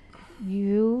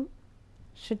you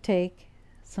should take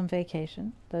some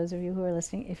vacation. Those of you who are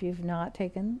listening, if you've not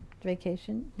taken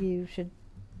vacation, you should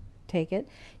take it.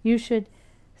 You should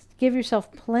give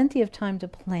yourself plenty of time to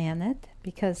plan it,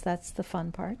 because that's the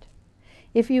fun part.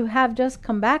 If you have just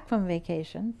come back from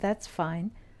vacation, that's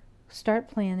fine. Start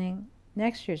planning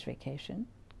next year's vacation,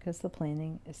 because the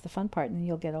planning is the fun part, and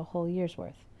you'll get a whole year's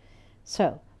worth.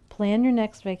 So plan your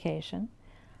next vacation.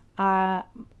 The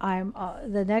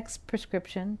next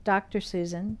prescription, Dr.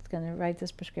 Susan is going to write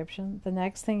this prescription. The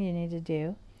next thing you need to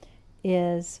do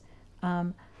is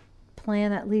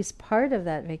plan at least part of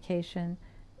that vacation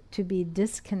to be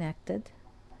disconnected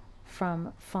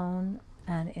from phone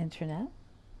and internet,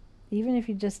 even if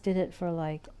you just did it for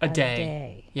like a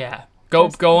day. Yeah, go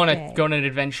on an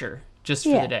adventure just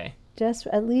for the day. Just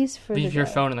at least for the day. Leave your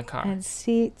phone in the car and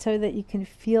see, so that you can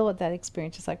feel what that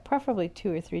experience is like. Preferably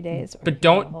 2 or 3 days. But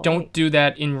don't do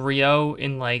that in Rio,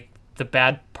 in like the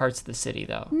bad parts of the city,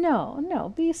 though.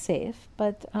 No, be safe,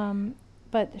 but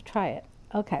try it.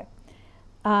 Okay.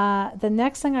 The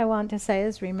next thing I want to say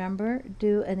is, remember,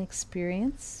 do an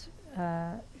experience.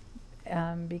 That's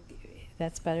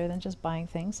better than just buying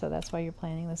things, so that's why you're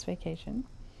planning this vacation.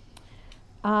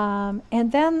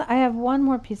 And then I have one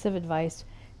more piece of advice.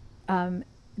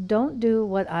 Don't do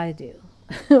what I do,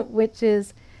 which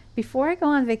is, before I go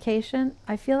on vacation,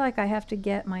 I feel like I have to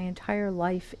get my entire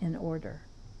life in order.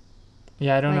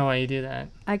 Yeah, I don't know why you do that.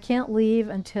 I can't leave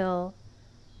until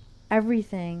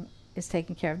everything is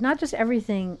taken care of. Not just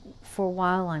everything for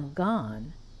while I'm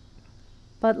gone,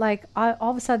 but like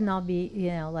all of a sudden I'll be,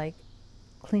 like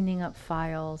cleaning up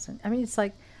files. And I mean, it's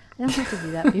like, I don't have to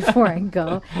do that before I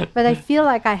go, but I feel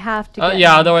like I have to.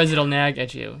 Otherwise it'll nag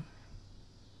at you.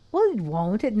 Well, it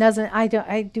won't. It doesn't. I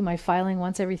do my filing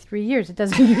once every 3 years. It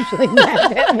doesn't usually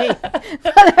nag at me,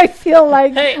 but I feel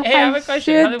like. Hey, I have a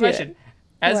question.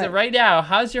 As of right now,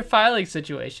 how's your filing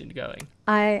situation going?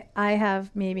 I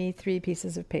have maybe 3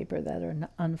 pieces of paper that are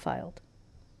unfiled.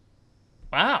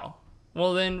 Wow.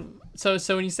 Well then, so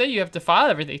when you say you have to file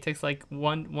everything, it takes like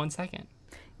one second.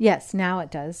 Yes, now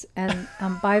it does. And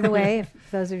by the way,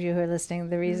 if those of you who are listening,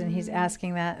 the reason he's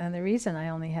asking that, and the reason I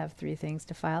only have 3 things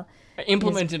to file, I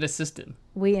implemented a system.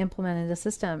 We implemented a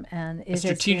system, and a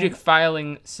strategic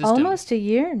filing system. Almost a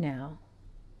year now,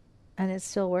 and it's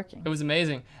still working. It was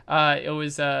amazing.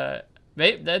 That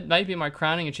might be my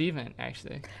crowning achievement,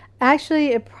 actually. Actually,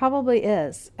 it probably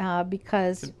is,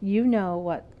 because you know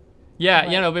what.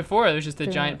 Yeah, before it was just a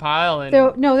giant pile. And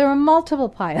there were multiple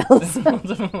piles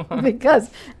because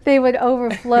they would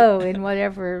overflow in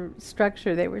whatever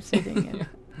structure they were sitting in.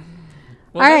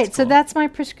 Well, all right, cool. So that's my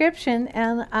prescription.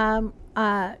 And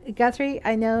Guthrie,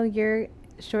 I know you're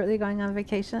shortly going on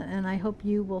vacation, and I hope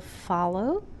you will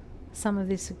follow some of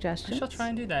these suggestions. I shall try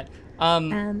and do that.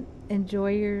 And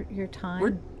enjoy your time.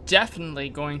 We're definitely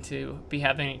going to be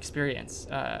having an experience.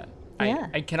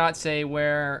 I cannot say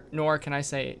where, nor can I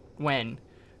say when,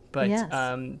 but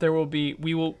there will be.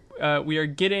 We are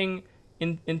getting,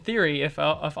 in theory, if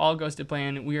all goes to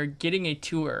plan, we are getting a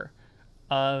tour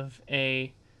of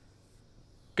a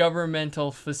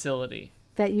governmental facility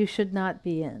that you should not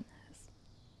be in.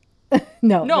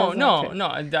 No. But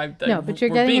you're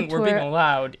getting a tour we're being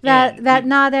allowed that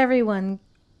not everyone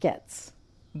gets.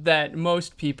 That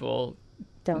most people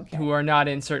don't get. Who are not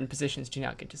in certain positions do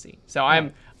not get to see. So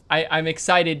right. I'm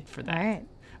excited for that.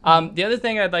 All right. The other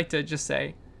thing I'd like to just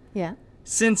say. Yeah.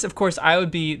 Since of course I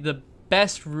would be the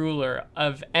best ruler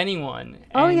of anyone.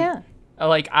 And,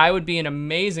 like I would be an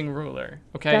amazing ruler.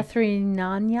 Okay. Guthrie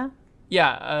Nanya.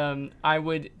 Yeah. I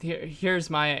would. Here's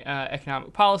my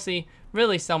economic policy.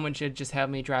 Really, someone should just have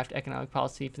me draft economic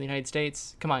policy for the United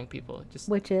States. Come on, people, just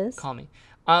call me.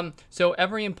 So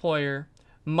every employer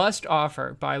must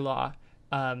offer by law,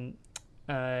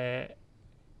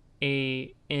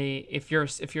 if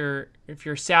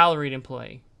you're a salaried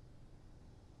employee,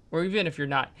 or even if you're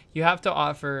not, you have to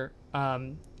offer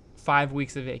 5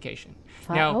 weeks of vacation.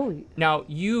 Now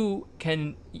you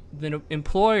can, the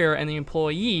employer and the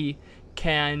employee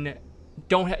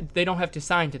they don't have to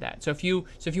sign to that. So if you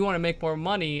want to make more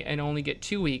money and only get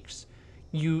 2 weeks,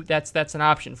 that's an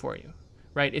option for you,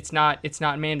 right? It's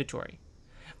not mandatory.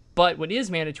 But what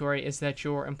is mandatory is that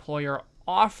your employer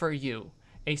offer you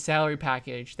a salary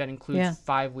package that includes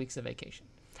 5 weeks of vacation,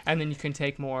 and then you can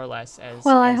take more or less as.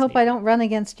 Well, I hope I don't run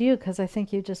against you because I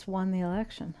think you just won the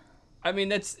election. I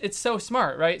mean, it's so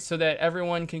smart, right? So that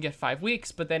everyone can get 5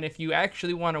 weeks, but then if you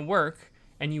actually want to work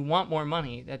and you want more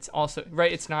money, that's also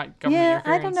right. It's not government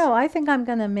interference. I don't know. I think I'm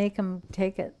gonna make them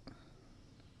take it.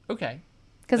 Okay.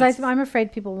 Because I'm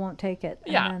afraid people won't take it.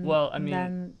 Yeah. Then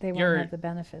they won't have the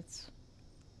benefits.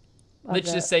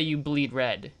 Let's just say you bleed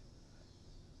red.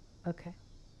 Okay.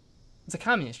 It's a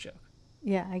communist joke.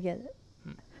 Yeah, I get it.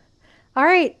 All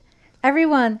right,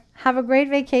 everyone, have a great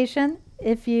vacation.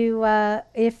 If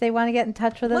they want to get in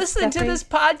touch with us, listen to this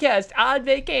podcast on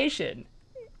vacation.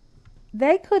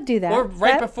 They could do that. Or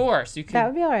before, so you can. That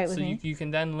would be all right with me. So you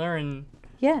can then learn.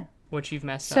 Yeah. What you've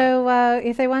messed up. So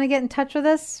if they want to get in touch with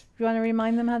us, you want to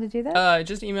remind them how to do that?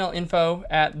 Just email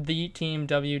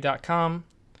info@theteamw.com,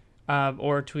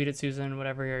 or tweet at Susan,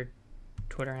 whatever your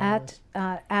Twitter handle is.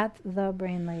 At the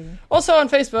Brain Lady. Also on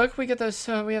Facebook, we get those.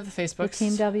 We have the Facebooks. The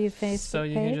Team W Facebook so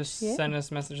you can just send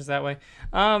us messages that way.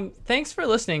 Thanks for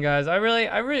listening, guys.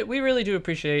 We really do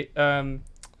appreciate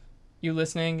you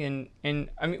listening, and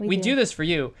I mean we do this for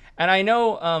you. And I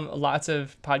know lots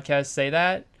of podcasts say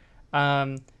that.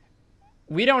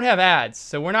 We don't have ads,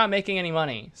 so we're not making any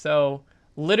money. So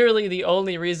literally the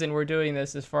only reason we're doing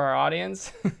this is for our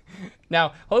audience.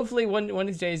 Now, hopefully one of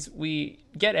these days we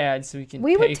get ads so we can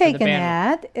pay for the bandwidth. We would take an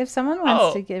ad. If someone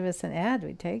wants to give us an ad,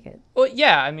 we'd take it. Well,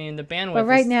 yeah, I mean the bandwidth. But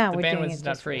right now, the bandwidth is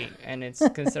not free, and it's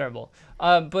considerable.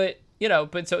 But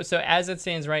so as it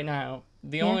stands right now,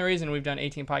 the only reason we've done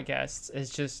 18 podcasts is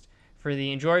just for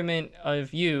the enjoyment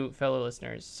of you, fellow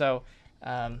listeners. So,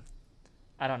 I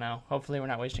don't know. Hopefully we're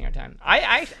not wasting our time.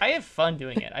 I have fun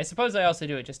doing it. I suppose I also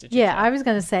do it just to chit-chat. I was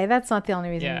going to say, that's not the only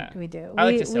reason we do. I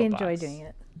like to soapbox. We enjoy doing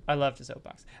it. I love to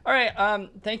soapbox. All right.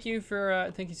 Thank you,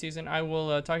 Susan. I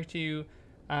will talk to you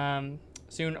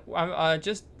soon.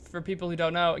 Just for people who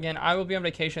don't know, again, I will be on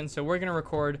vacation, so we're going to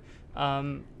record.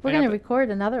 We're going to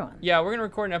record another one. Yeah, we're going to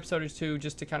record an episode or two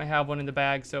just to kind of have one in the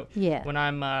bag. So when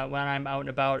I'm out and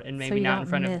about and maybe not in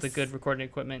front of the good recording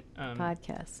equipment.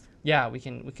 Podcast. Yeah, we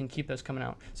can keep those coming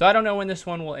out. So I don't know when this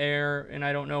one will air, and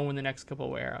I don't know when the next couple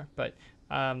will air. But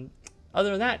other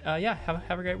than that,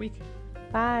 have a great week.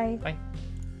 Bye. Bye.